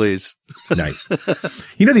 $10, please. Nice.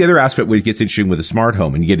 The other aspect where it gets interesting with a smart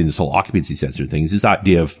home, and you get into this whole occupancy sensor thing, is this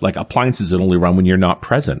idea of appliances that only run when you're not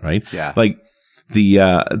present, right? Yeah. These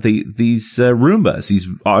Roombas, these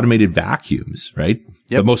automated vacuums, right?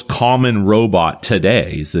 Yep. The most common robot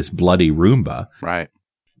today is this bloody Roomba. Right.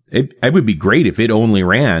 It would be great if it only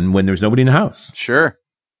ran when there's nobody in the house. Sure.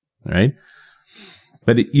 Right.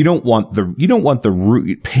 But you don't want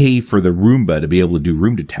the pay for the Roomba to be able to do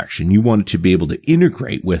room detection. You want it to be able to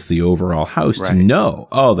integrate with the overall house to know,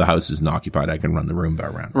 oh, the house isn't occupied. I can run the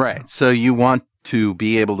Roomba around. Right. So you want to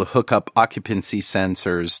be able to hook up occupancy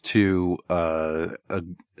sensors to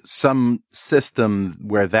some system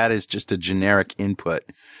where that is just a generic input.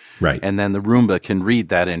 Right. And then the Roomba can read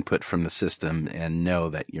that input from the system and know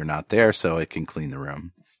that you're not there, so it can clean the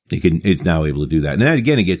room. It's now able to do that. And then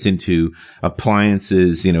again, it gets into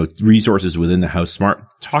appliances, resources within the house, smart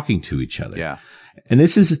talking to each other. Yeah. And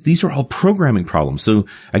these are all programming problems. So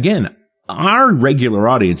again, our regular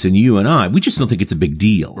audience and you and I, we just don't think it's a big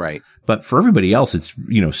deal. Right. But for everybody else, it's,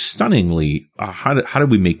 stunningly, how do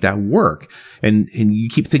we make that work? And you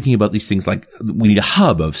keep thinking about these things like we need a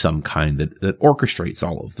hub of some kind that orchestrates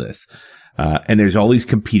all of this. And there's all these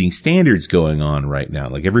competing standards going on right now.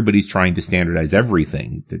 Like everybody's trying to standardize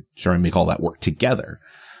everything to try and make all that work together.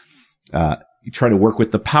 You try to work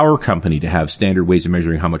with the power company to have standard ways of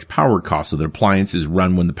measuring how much power it costs so that appliances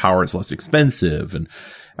run when the power is less expensive. And,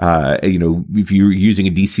 if you're using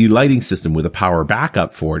a DC lighting system with a power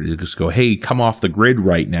backup for it, you just go, hey, come off the grid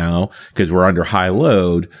right now because we're under high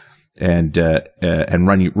load. And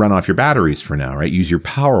run off your batteries for now, right? Use your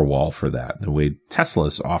power wall for that. The way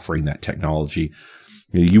Tesla's offering that technology,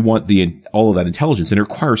 you want all of that intelligence, and it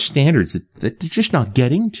requires standards that they're just not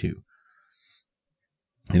getting to.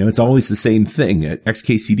 It's always the same thing.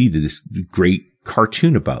 XKCD did this great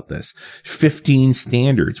cartoon about this. 15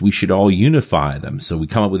 standards. We should all unify them. So we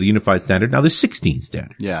come up with a unified standard. Now there's 16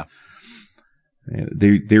 standards. Yeah.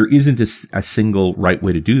 There isn't a single right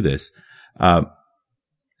way to do this.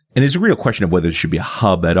 And there's a real question of whether there should be a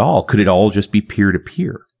hub at all. Could it all just be peer to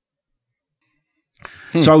peer?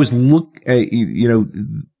 So I was looking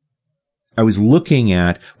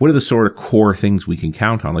at what are the sort of core things we can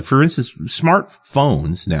count on. Like for instance,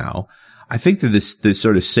 smartphones now, I think they're this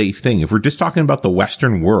sort of safe thing. If we're just talking about the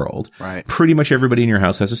Western world, right, pretty much everybody in your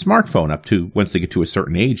house has a smartphone up to once they get to a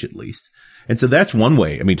certain age at least. And so that's one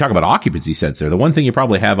way. I mean, talk about occupancy sensor. The one thing you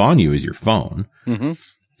probably have on you is your phone. Mm-hmm.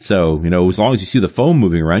 So, as long as you see the phone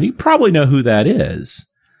moving around, you probably know who that is.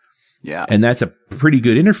 Yeah. And that's a pretty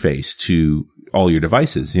good interface to all your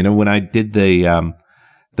devices. When I did the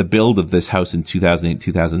build of this house in 2008,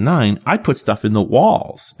 2009, I put stuff in the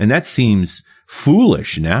walls. And that seems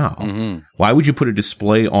foolish now. Mm-hmm. Why would you put a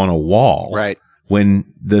display on a wall? Right.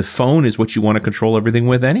 When the phone is what you want to control everything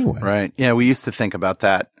with anyway. Right. Yeah. We used to think about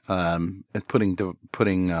that, putting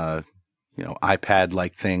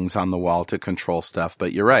iPad-like things on the wall to control stuff.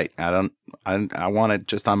 But you're right. I want it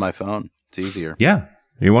just on my phone. It's easier. Yeah.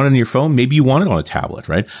 You want it on your phone? Maybe you want it on a tablet,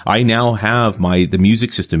 right? I now have the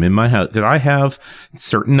music system in my house because I have a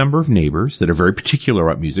certain number of neighbors that are very particular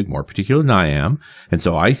about music, more particular than I am. And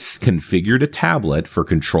so I configured a tablet for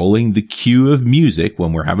controlling the cue of music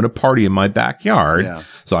when we're having a party in my backyard. Yeah.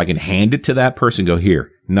 So I can hand it to that person and go,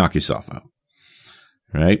 here, knock yourself out.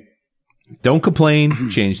 Right? Don't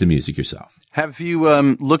complain. Change the music yourself. Have you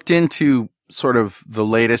looked into sort of the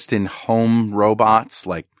latest in home robots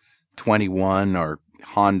like 21 or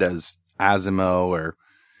Honda's Asimo or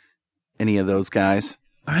any of those guys?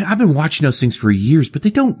 I've been watching those things for years, but they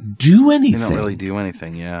don't do anything. They don't really do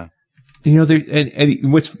anything, yeah.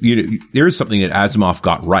 There is something that Asimov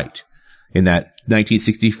got right in that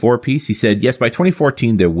 1964 piece. He said, yes, by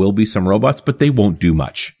 2014, there will be some robots, but they won't do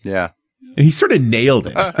much. Yeah. And he sort of nailed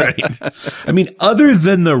it, right? I mean, other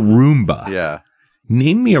than the Roomba. Yeah.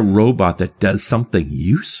 Name me a robot that does something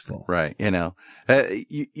useful. Right.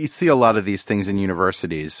 You see a lot of these things in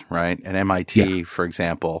universities, right? At MIT, for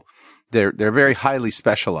example, they're very highly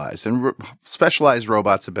specialized, and specialized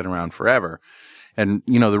robots have been around forever. And,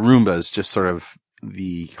 the Roomba is just sort of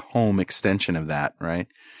the home extension of that, right?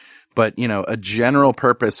 But, a general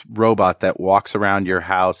purpose robot that walks around your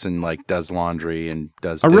house and does laundry and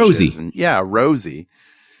does dishes. Rosie. A Rosie.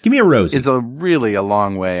 Give me a Rosie. Is really a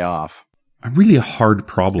long way off. Really a hard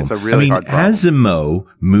problem. It's a really hard problem. Asimo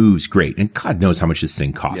moves great, and God knows how much this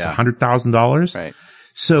thing costs. $100,000. Right.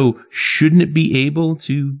 So shouldn't it be able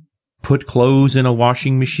to put clothes in a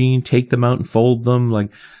washing machine, take them out and fold them?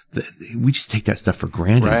 We just take that stuff for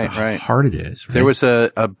granted. Right, how hard it is. Right? There was a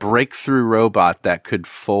breakthrough robot that could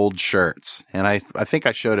fold shirts. And I think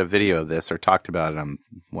I showed a video of this or talked about it on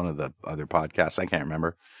one of the other podcasts. I can't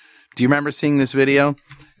remember. Do you remember seeing this video?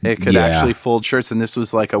 It could actually fold shirts, and this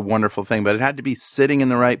was like a wonderful thing, but it had to be sitting in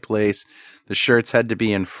the right place. The shirts had to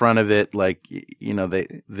be in front of it.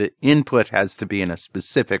 The input has to be in a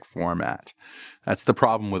specific format. That's the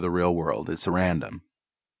problem with the real world. It's random.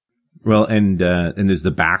 Well, and there's the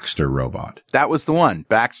Baxter robot. That was the one,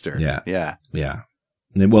 Baxter. Yeah.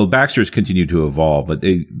 Well, Baxter's continued to evolve, but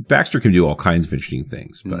Baxter can do all kinds of interesting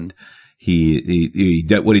things, but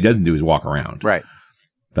what he doesn't do is walk around. Right.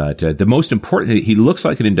 But the most important, he looks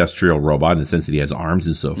like an industrial robot in the sense that he has arms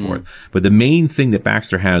and so forth. But the main thing that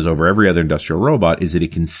Baxter has over every other industrial robot is that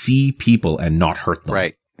it can see people and not hurt them.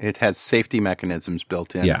 Right. It has safety mechanisms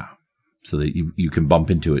built in. Yeah. So that you can bump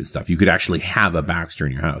into it and stuff. You could actually have a Baxter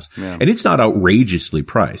in your house. Yeah. And it's not outrageously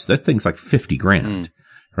priced. That thing's like $50,000.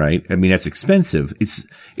 Right? I mean, that's expensive.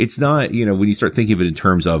 It's not, when you start thinking of it in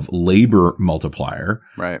terms of labor multiplier,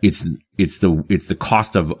 right? It's the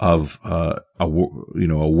cost of a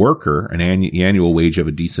worker, an annual wage of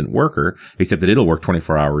a decent worker, except that it'll work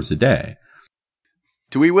 24 hours a day.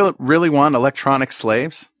 Do we really want electronic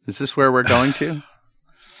slaves? Is this where we're going to?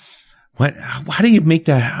 What? How do you make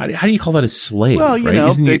that? How do you call that a slave? Well,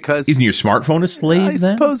 right? because isn't your smartphone a slave? I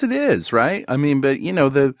suppose it is, right? I mean, but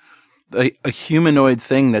a humanoid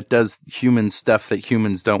thing that does human stuff that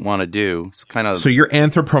humans don't want to do. It's kind of so you're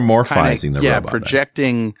anthropomorphizing the robot. Yeah,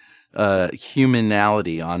 projecting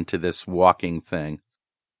humanality onto this walking thing.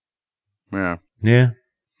 Yeah. Yeah.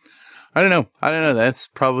 I don't know. That's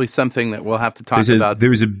probably something that we'll have to talk about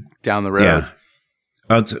down the road.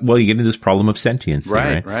 Yeah. Well, you get into this problem of sentience.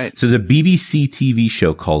 Right. So there's a BBC TV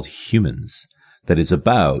show called Humans that is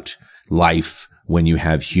about life when you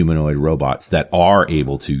have humanoid robots that are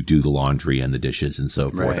able to do the laundry and the dishes and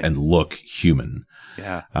so forth and look human.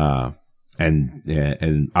 Yeah.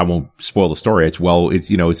 And I won't spoil the story. It's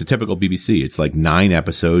a typical BBC. It's like 9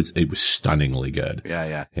 episodes. It was stunningly good.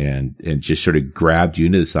 Yeah. And just sort of grabbed you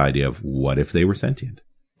into this idea of what if they were sentient?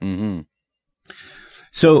 Mm-hmm.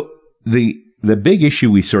 So the big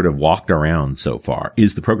issue we sort of walked around so far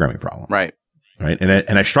is the programming problem. Right. Right.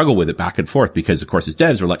 And I struggle with it back and forth because, of course, as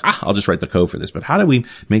devs, we're like, I'll just write the code for this. But how do we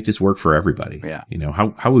make this work for everybody? Yeah.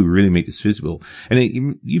 How would we really make this feasible?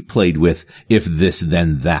 And you've played with if this,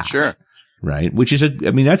 then that. Sure. Right. Which is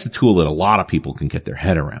that's a tool that a lot of people can get their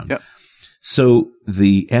head around. Yep. So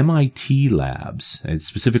the MIT labs, and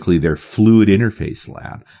specifically their fluid interface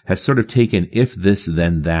lab, have sort of taken if this,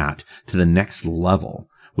 then that to the next level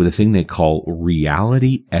with a thing they call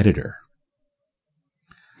reality editor.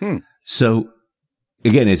 So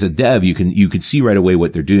again, as a dev, you can see right away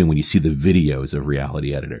what they're doing when you see the videos of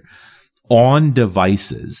reality editor. On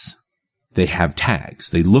devices, they have tags.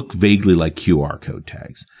 They look vaguely like QR code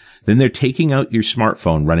tags. Then they're taking out your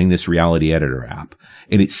smartphone, running this reality editor app,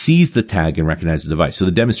 and it sees the tag and recognizes the device. So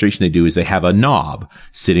the demonstration they do is they have a knob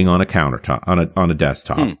sitting on a countertop, on a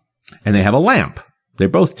desktop, and they have a lamp. They're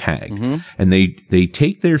both tagged, and they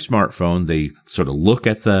take their smartphone, they sort of look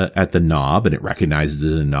at the knob, and it recognizes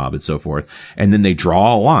the knob and so forth, and then they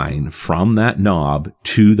draw a line from that knob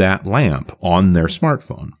to that lamp on their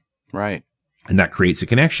smartphone. Right. And that creates a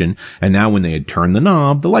connection. And now when they had turned the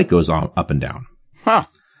knob, the light goes on up and down. Huh.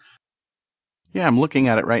 Yeah, I'm looking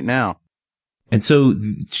at it right now. And so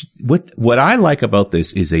what I like about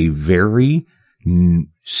this is a very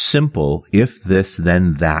simple, if this,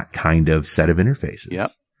 then that kind of set of interfaces.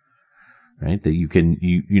 Yep. Right? That you can,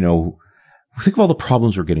 think of all the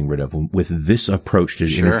problems we're getting rid of with this approach to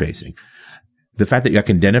interfacing. The fact that you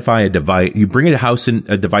can identify a device, you bring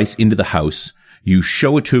a device into the house, you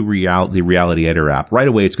show it to the reality editor app, right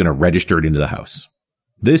away it's going to register it into the house.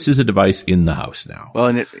 This is a device in the house now. Well,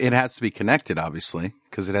 and it has to be connected, obviously,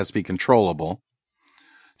 because it has to be controllable.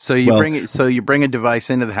 So you bring a device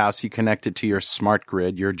into the house, you connect it to your smart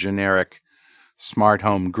grid, your generic smart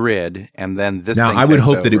home grid, and then this. Now, I would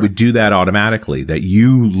hope that it would do that automatically. That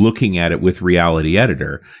you looking at it with Reality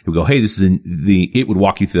Editor, you go, "Hey, this is it would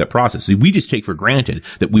walk you through that process." See, we just take for granted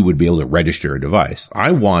that we would be able to register a device.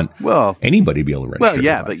 I want anybody to be able to register. Well,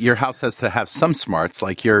 yeah, a device. but your house has to have some smarts,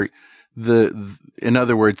 like in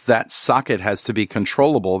other words, that socket has to be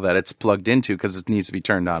controllable that it's plugged into because it needs to be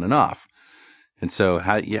turned on and off. And so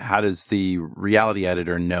how does the reality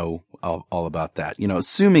editor know all about that?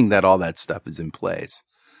 Assuming that all that stuff is in place.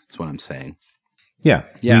 That's what I'm saying. Yeah.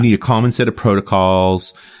 You need a common set of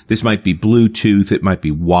protocols. This might be Bluetooth. It might be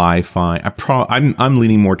Wi-Fi. I'm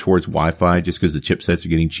leaning more towards Wi-Fi just because the chipsets are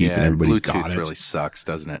getting cheap and everybody's got it. Bluetooth really sucks,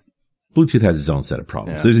 doesn't it? Bluetooth has its own set of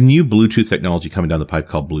problems. Yeah. There's a new Bluetooth technology coming down the pipe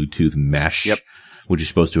called Bluetooth Mesh, which is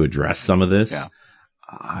supposed to address some of this. Yeah.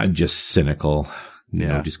 I'm just cynical,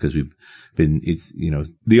 just because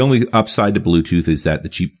the only upside to Bluetooth is that the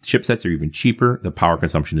chipsets are even cheaper. The power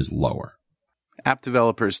consumption is lower. App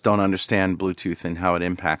developers don't understand Bluetooth and how it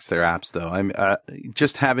impacts their apps, though. I'm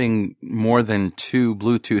just having more than 2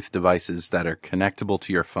 Bluetooth devices that are connectable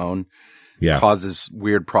to your phone causes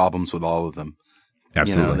weird problems with all of them.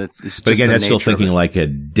 Absolutely. But again, that's still thinking like a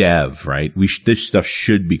dev, right? This stuff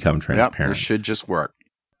should become transparent. It should just work.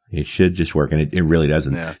 It should just work, and it really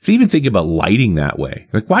doesn't. Yeah. If you even think about lighting that way,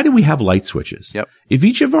 like why do we have light switches? Yep. If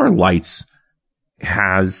each of our lights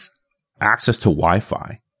has access to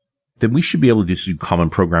Wi-Fi, then we should be able to just do common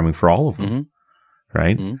programming for all of them.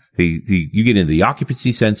 Right? You get into the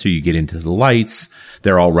occupancy sensor, you get into the lights.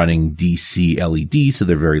 They're all running DC LED, so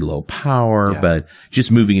they're very low power, but just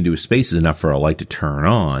moving into a space is enough for a light to turn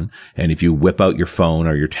on. And if you whip out your phone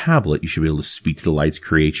or your tablet, you should be able to speak to the lights,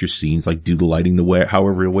 create your scenes, like do the lighting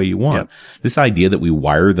however way you want. Yep. This idea that we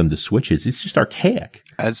wire them to switches, it's just archaic.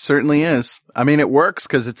 It certainly is. I mean, it works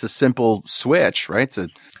because it's a simple switch, right?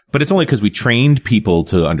 But it's only because we trained people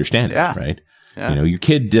to understand it, right? Yeah. You know, your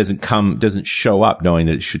kid doesn't show up knowing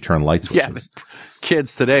that it should turn light switches. Yeah,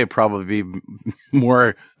 kids today probably be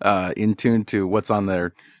more in tune to what's on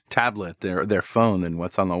their tablet, their phone, than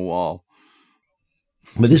what's on the wall.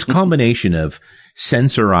 But this combination of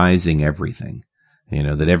sensorizing everything, you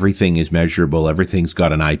know, that everything is measurable, everything's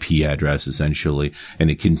got an IP address essentially, and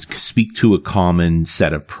it can speak to a common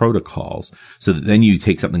set of protocols, so that then you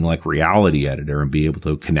take something like Reality Editor and be able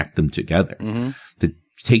to connect them together.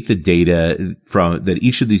 To take the data from that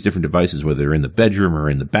each of these different devices, whether they're in the bedroom or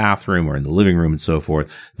in the bathroom or in the living room and so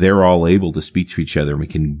forth, they're all able to speak to each other, and we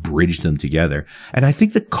can bridge them together. And I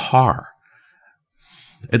think the car,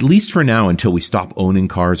 at least for now, until we stop owning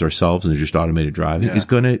cars ourselves and just automated driving,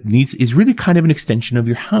 is really kind of an extension of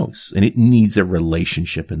your house, and it needs a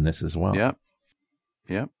relationship in this as well.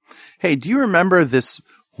 Yeah. Hey, do you remember this?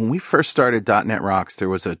 When we first started .NET Rocks, there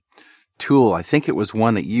was a tool. I think it was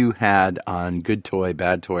one that you had on Good Toy,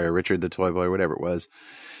 Bad Toy, or Richard the Toy Boy, whatever it was.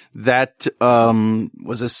 That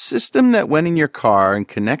was a system that went in your car and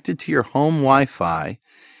connected to your home Wi-Fi,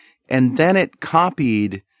 and then it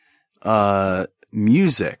copied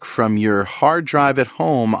music from your hard drive at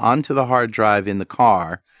home onto the hard drive in the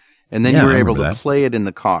car, and then you were able to play it in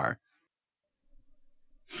the car.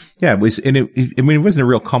 Yeah, it was, and it wasn't a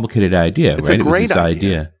real complicated idea. It's right? a great it was this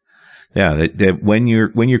idea. Yeah, that when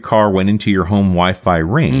your car went into your home Wi-Fi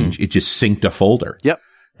range, it just synced a folder. Yep.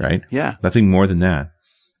 Right? Yeah. Nothing more than that.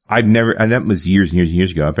 And that was years and years and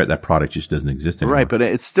years ago. I bet that product just doesn't exist anymore. Right, but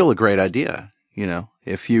it's still a great idea. You know,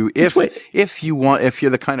 if you're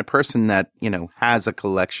the kind of person that, you know, has a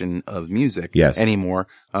collection of music anymore,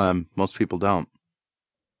 most people don't.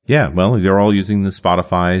 Yeah, well, they're all using the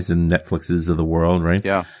Spotifys and Netflixes of the world, right?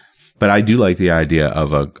 Yeah. But I do like the idea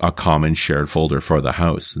of a common shared folder for the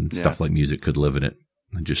house, and stuff like music could live in it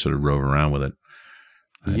and just sort of rove around with it.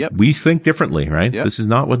 Yep. We think differently, right? Yep. This is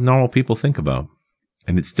not what normal people think about.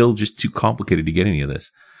 And it's still just too complicated to get any of this.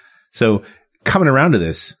 So coming around to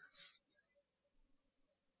this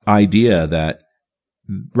idea that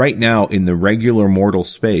right now in the regular mortal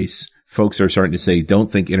space, folks are starting to say,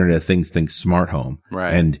 don't think Internet of Things, think smart home.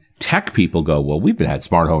 Right. And tech people go, well, we've had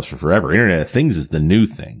smart homes for forever. Internet of Things is the new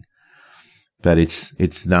thing. But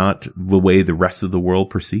it's not the way the rest of the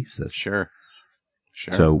world perceives this. Sure.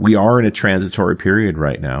 So we are in a transitory period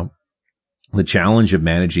right now. The challenge of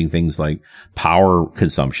managing things like power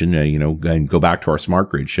consumption, and go back to our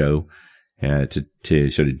smart grid show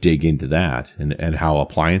to sort of dig into that and how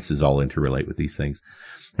appliances all interrelate with these things.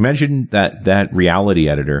 Imagine that Reality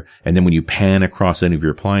Editor, and then when you pan across any of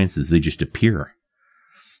your appliances, they just appear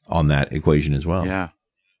on that equation as well. Yeah.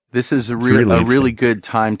 This is a really good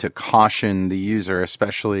time to caution the user,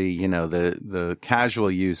 especially, the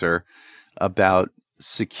casual user, about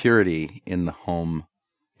security in the home,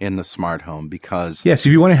 in the smart home, because... Yes,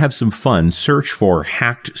 if you want to have some fun, search for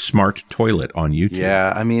hacked smart toilet on YouTube.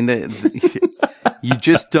 Yeah, I mean, you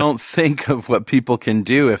just don't think of what people can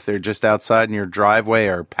do if they're just outside in your driveway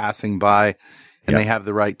or passing by and they have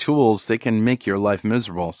the right tools. They can make your life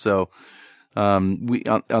miserable. So we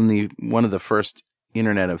on one of the first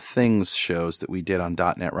Internet of Things shows that we did on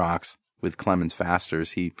 .NET Rocks with Clemens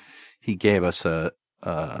Fasters, he gave us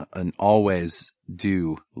an always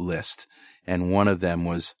do list, and one of them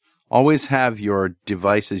was always have your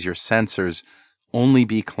devices, your sensors, only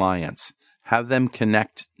be clients. Have them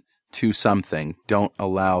connect to something. Don't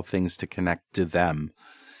allow things to connect to them.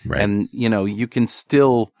 Right. And you can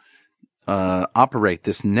still operate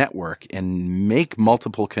this network and make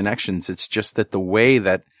multiple connections. It's just that the way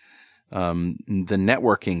that the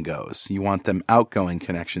networking goes, you want them outgoing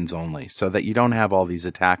connections only, so that you don't have all these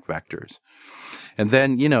attack vectors. And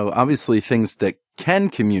then, obviously things that can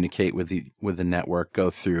communicate with the network go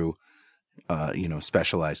through,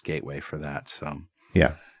 specialized gateway for that. So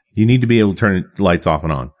yeah, you need to be able to turn lights off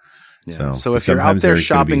and on. Yeah. So if you're out there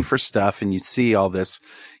shopping for stuff and you see all this,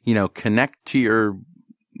 connect to your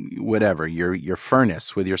whatever, your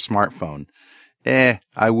furnace with your smartphone,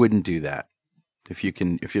 I wouldn't do that. If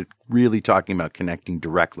you're really talking about connecting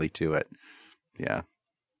directly to it. Yeah.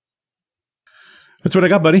 That's what I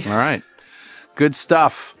got, buddy. All right. Good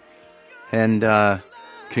stuff. And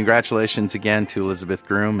congratulations again to Elizabeth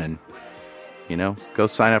Groom. And, go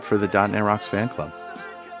sign up for the .NET Rocks fan club.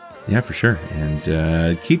 Yeah, for sure. And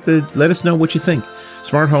let us know what you think.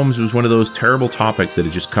 Smart homes was one of those terrible topics that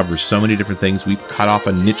it just covers so many different things. We've cut off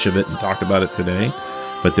a niche of it and talked about it today,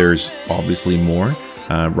 but there's obviously more.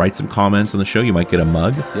 Write some comments on the show. You might get a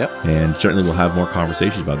mug. Yep. And certainly we'll have more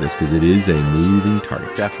conversations about this because it is a moving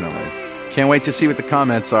target. Definitely. Can't wait to see what the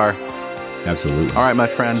comments are. Absolutely. All right, my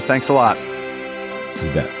friend. Thanks a lot.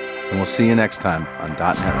 You bet. And we'll see you next time on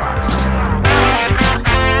 .NET Rocks.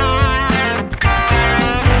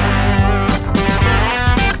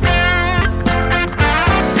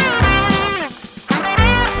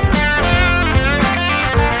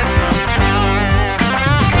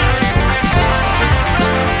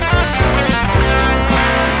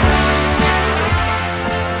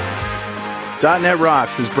 .NET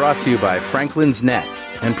Rocks is brought to you by Franklin's Net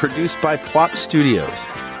and produced by Plop Studios,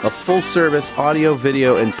 a full-service audio,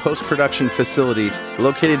 video, and post-production facility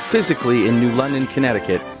located physically in New London,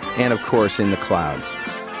 Connecticut, and, of course, in the cloud.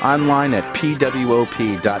 Online at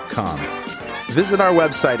pwop.com. Visit our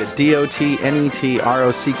website at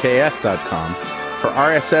dotnetrocks.com for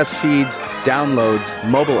RSS feeds, downloads,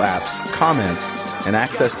 mobile apps, comments, and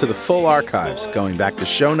access to the full archives going back to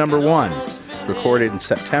show number 1, recorded in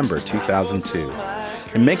September 2002.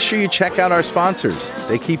 And make sure you check out our sponsors.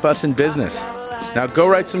 They keep us in business. Now go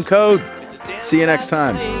write some code. See you next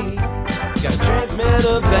time. Got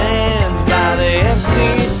transmitter banned by the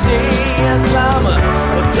FCC.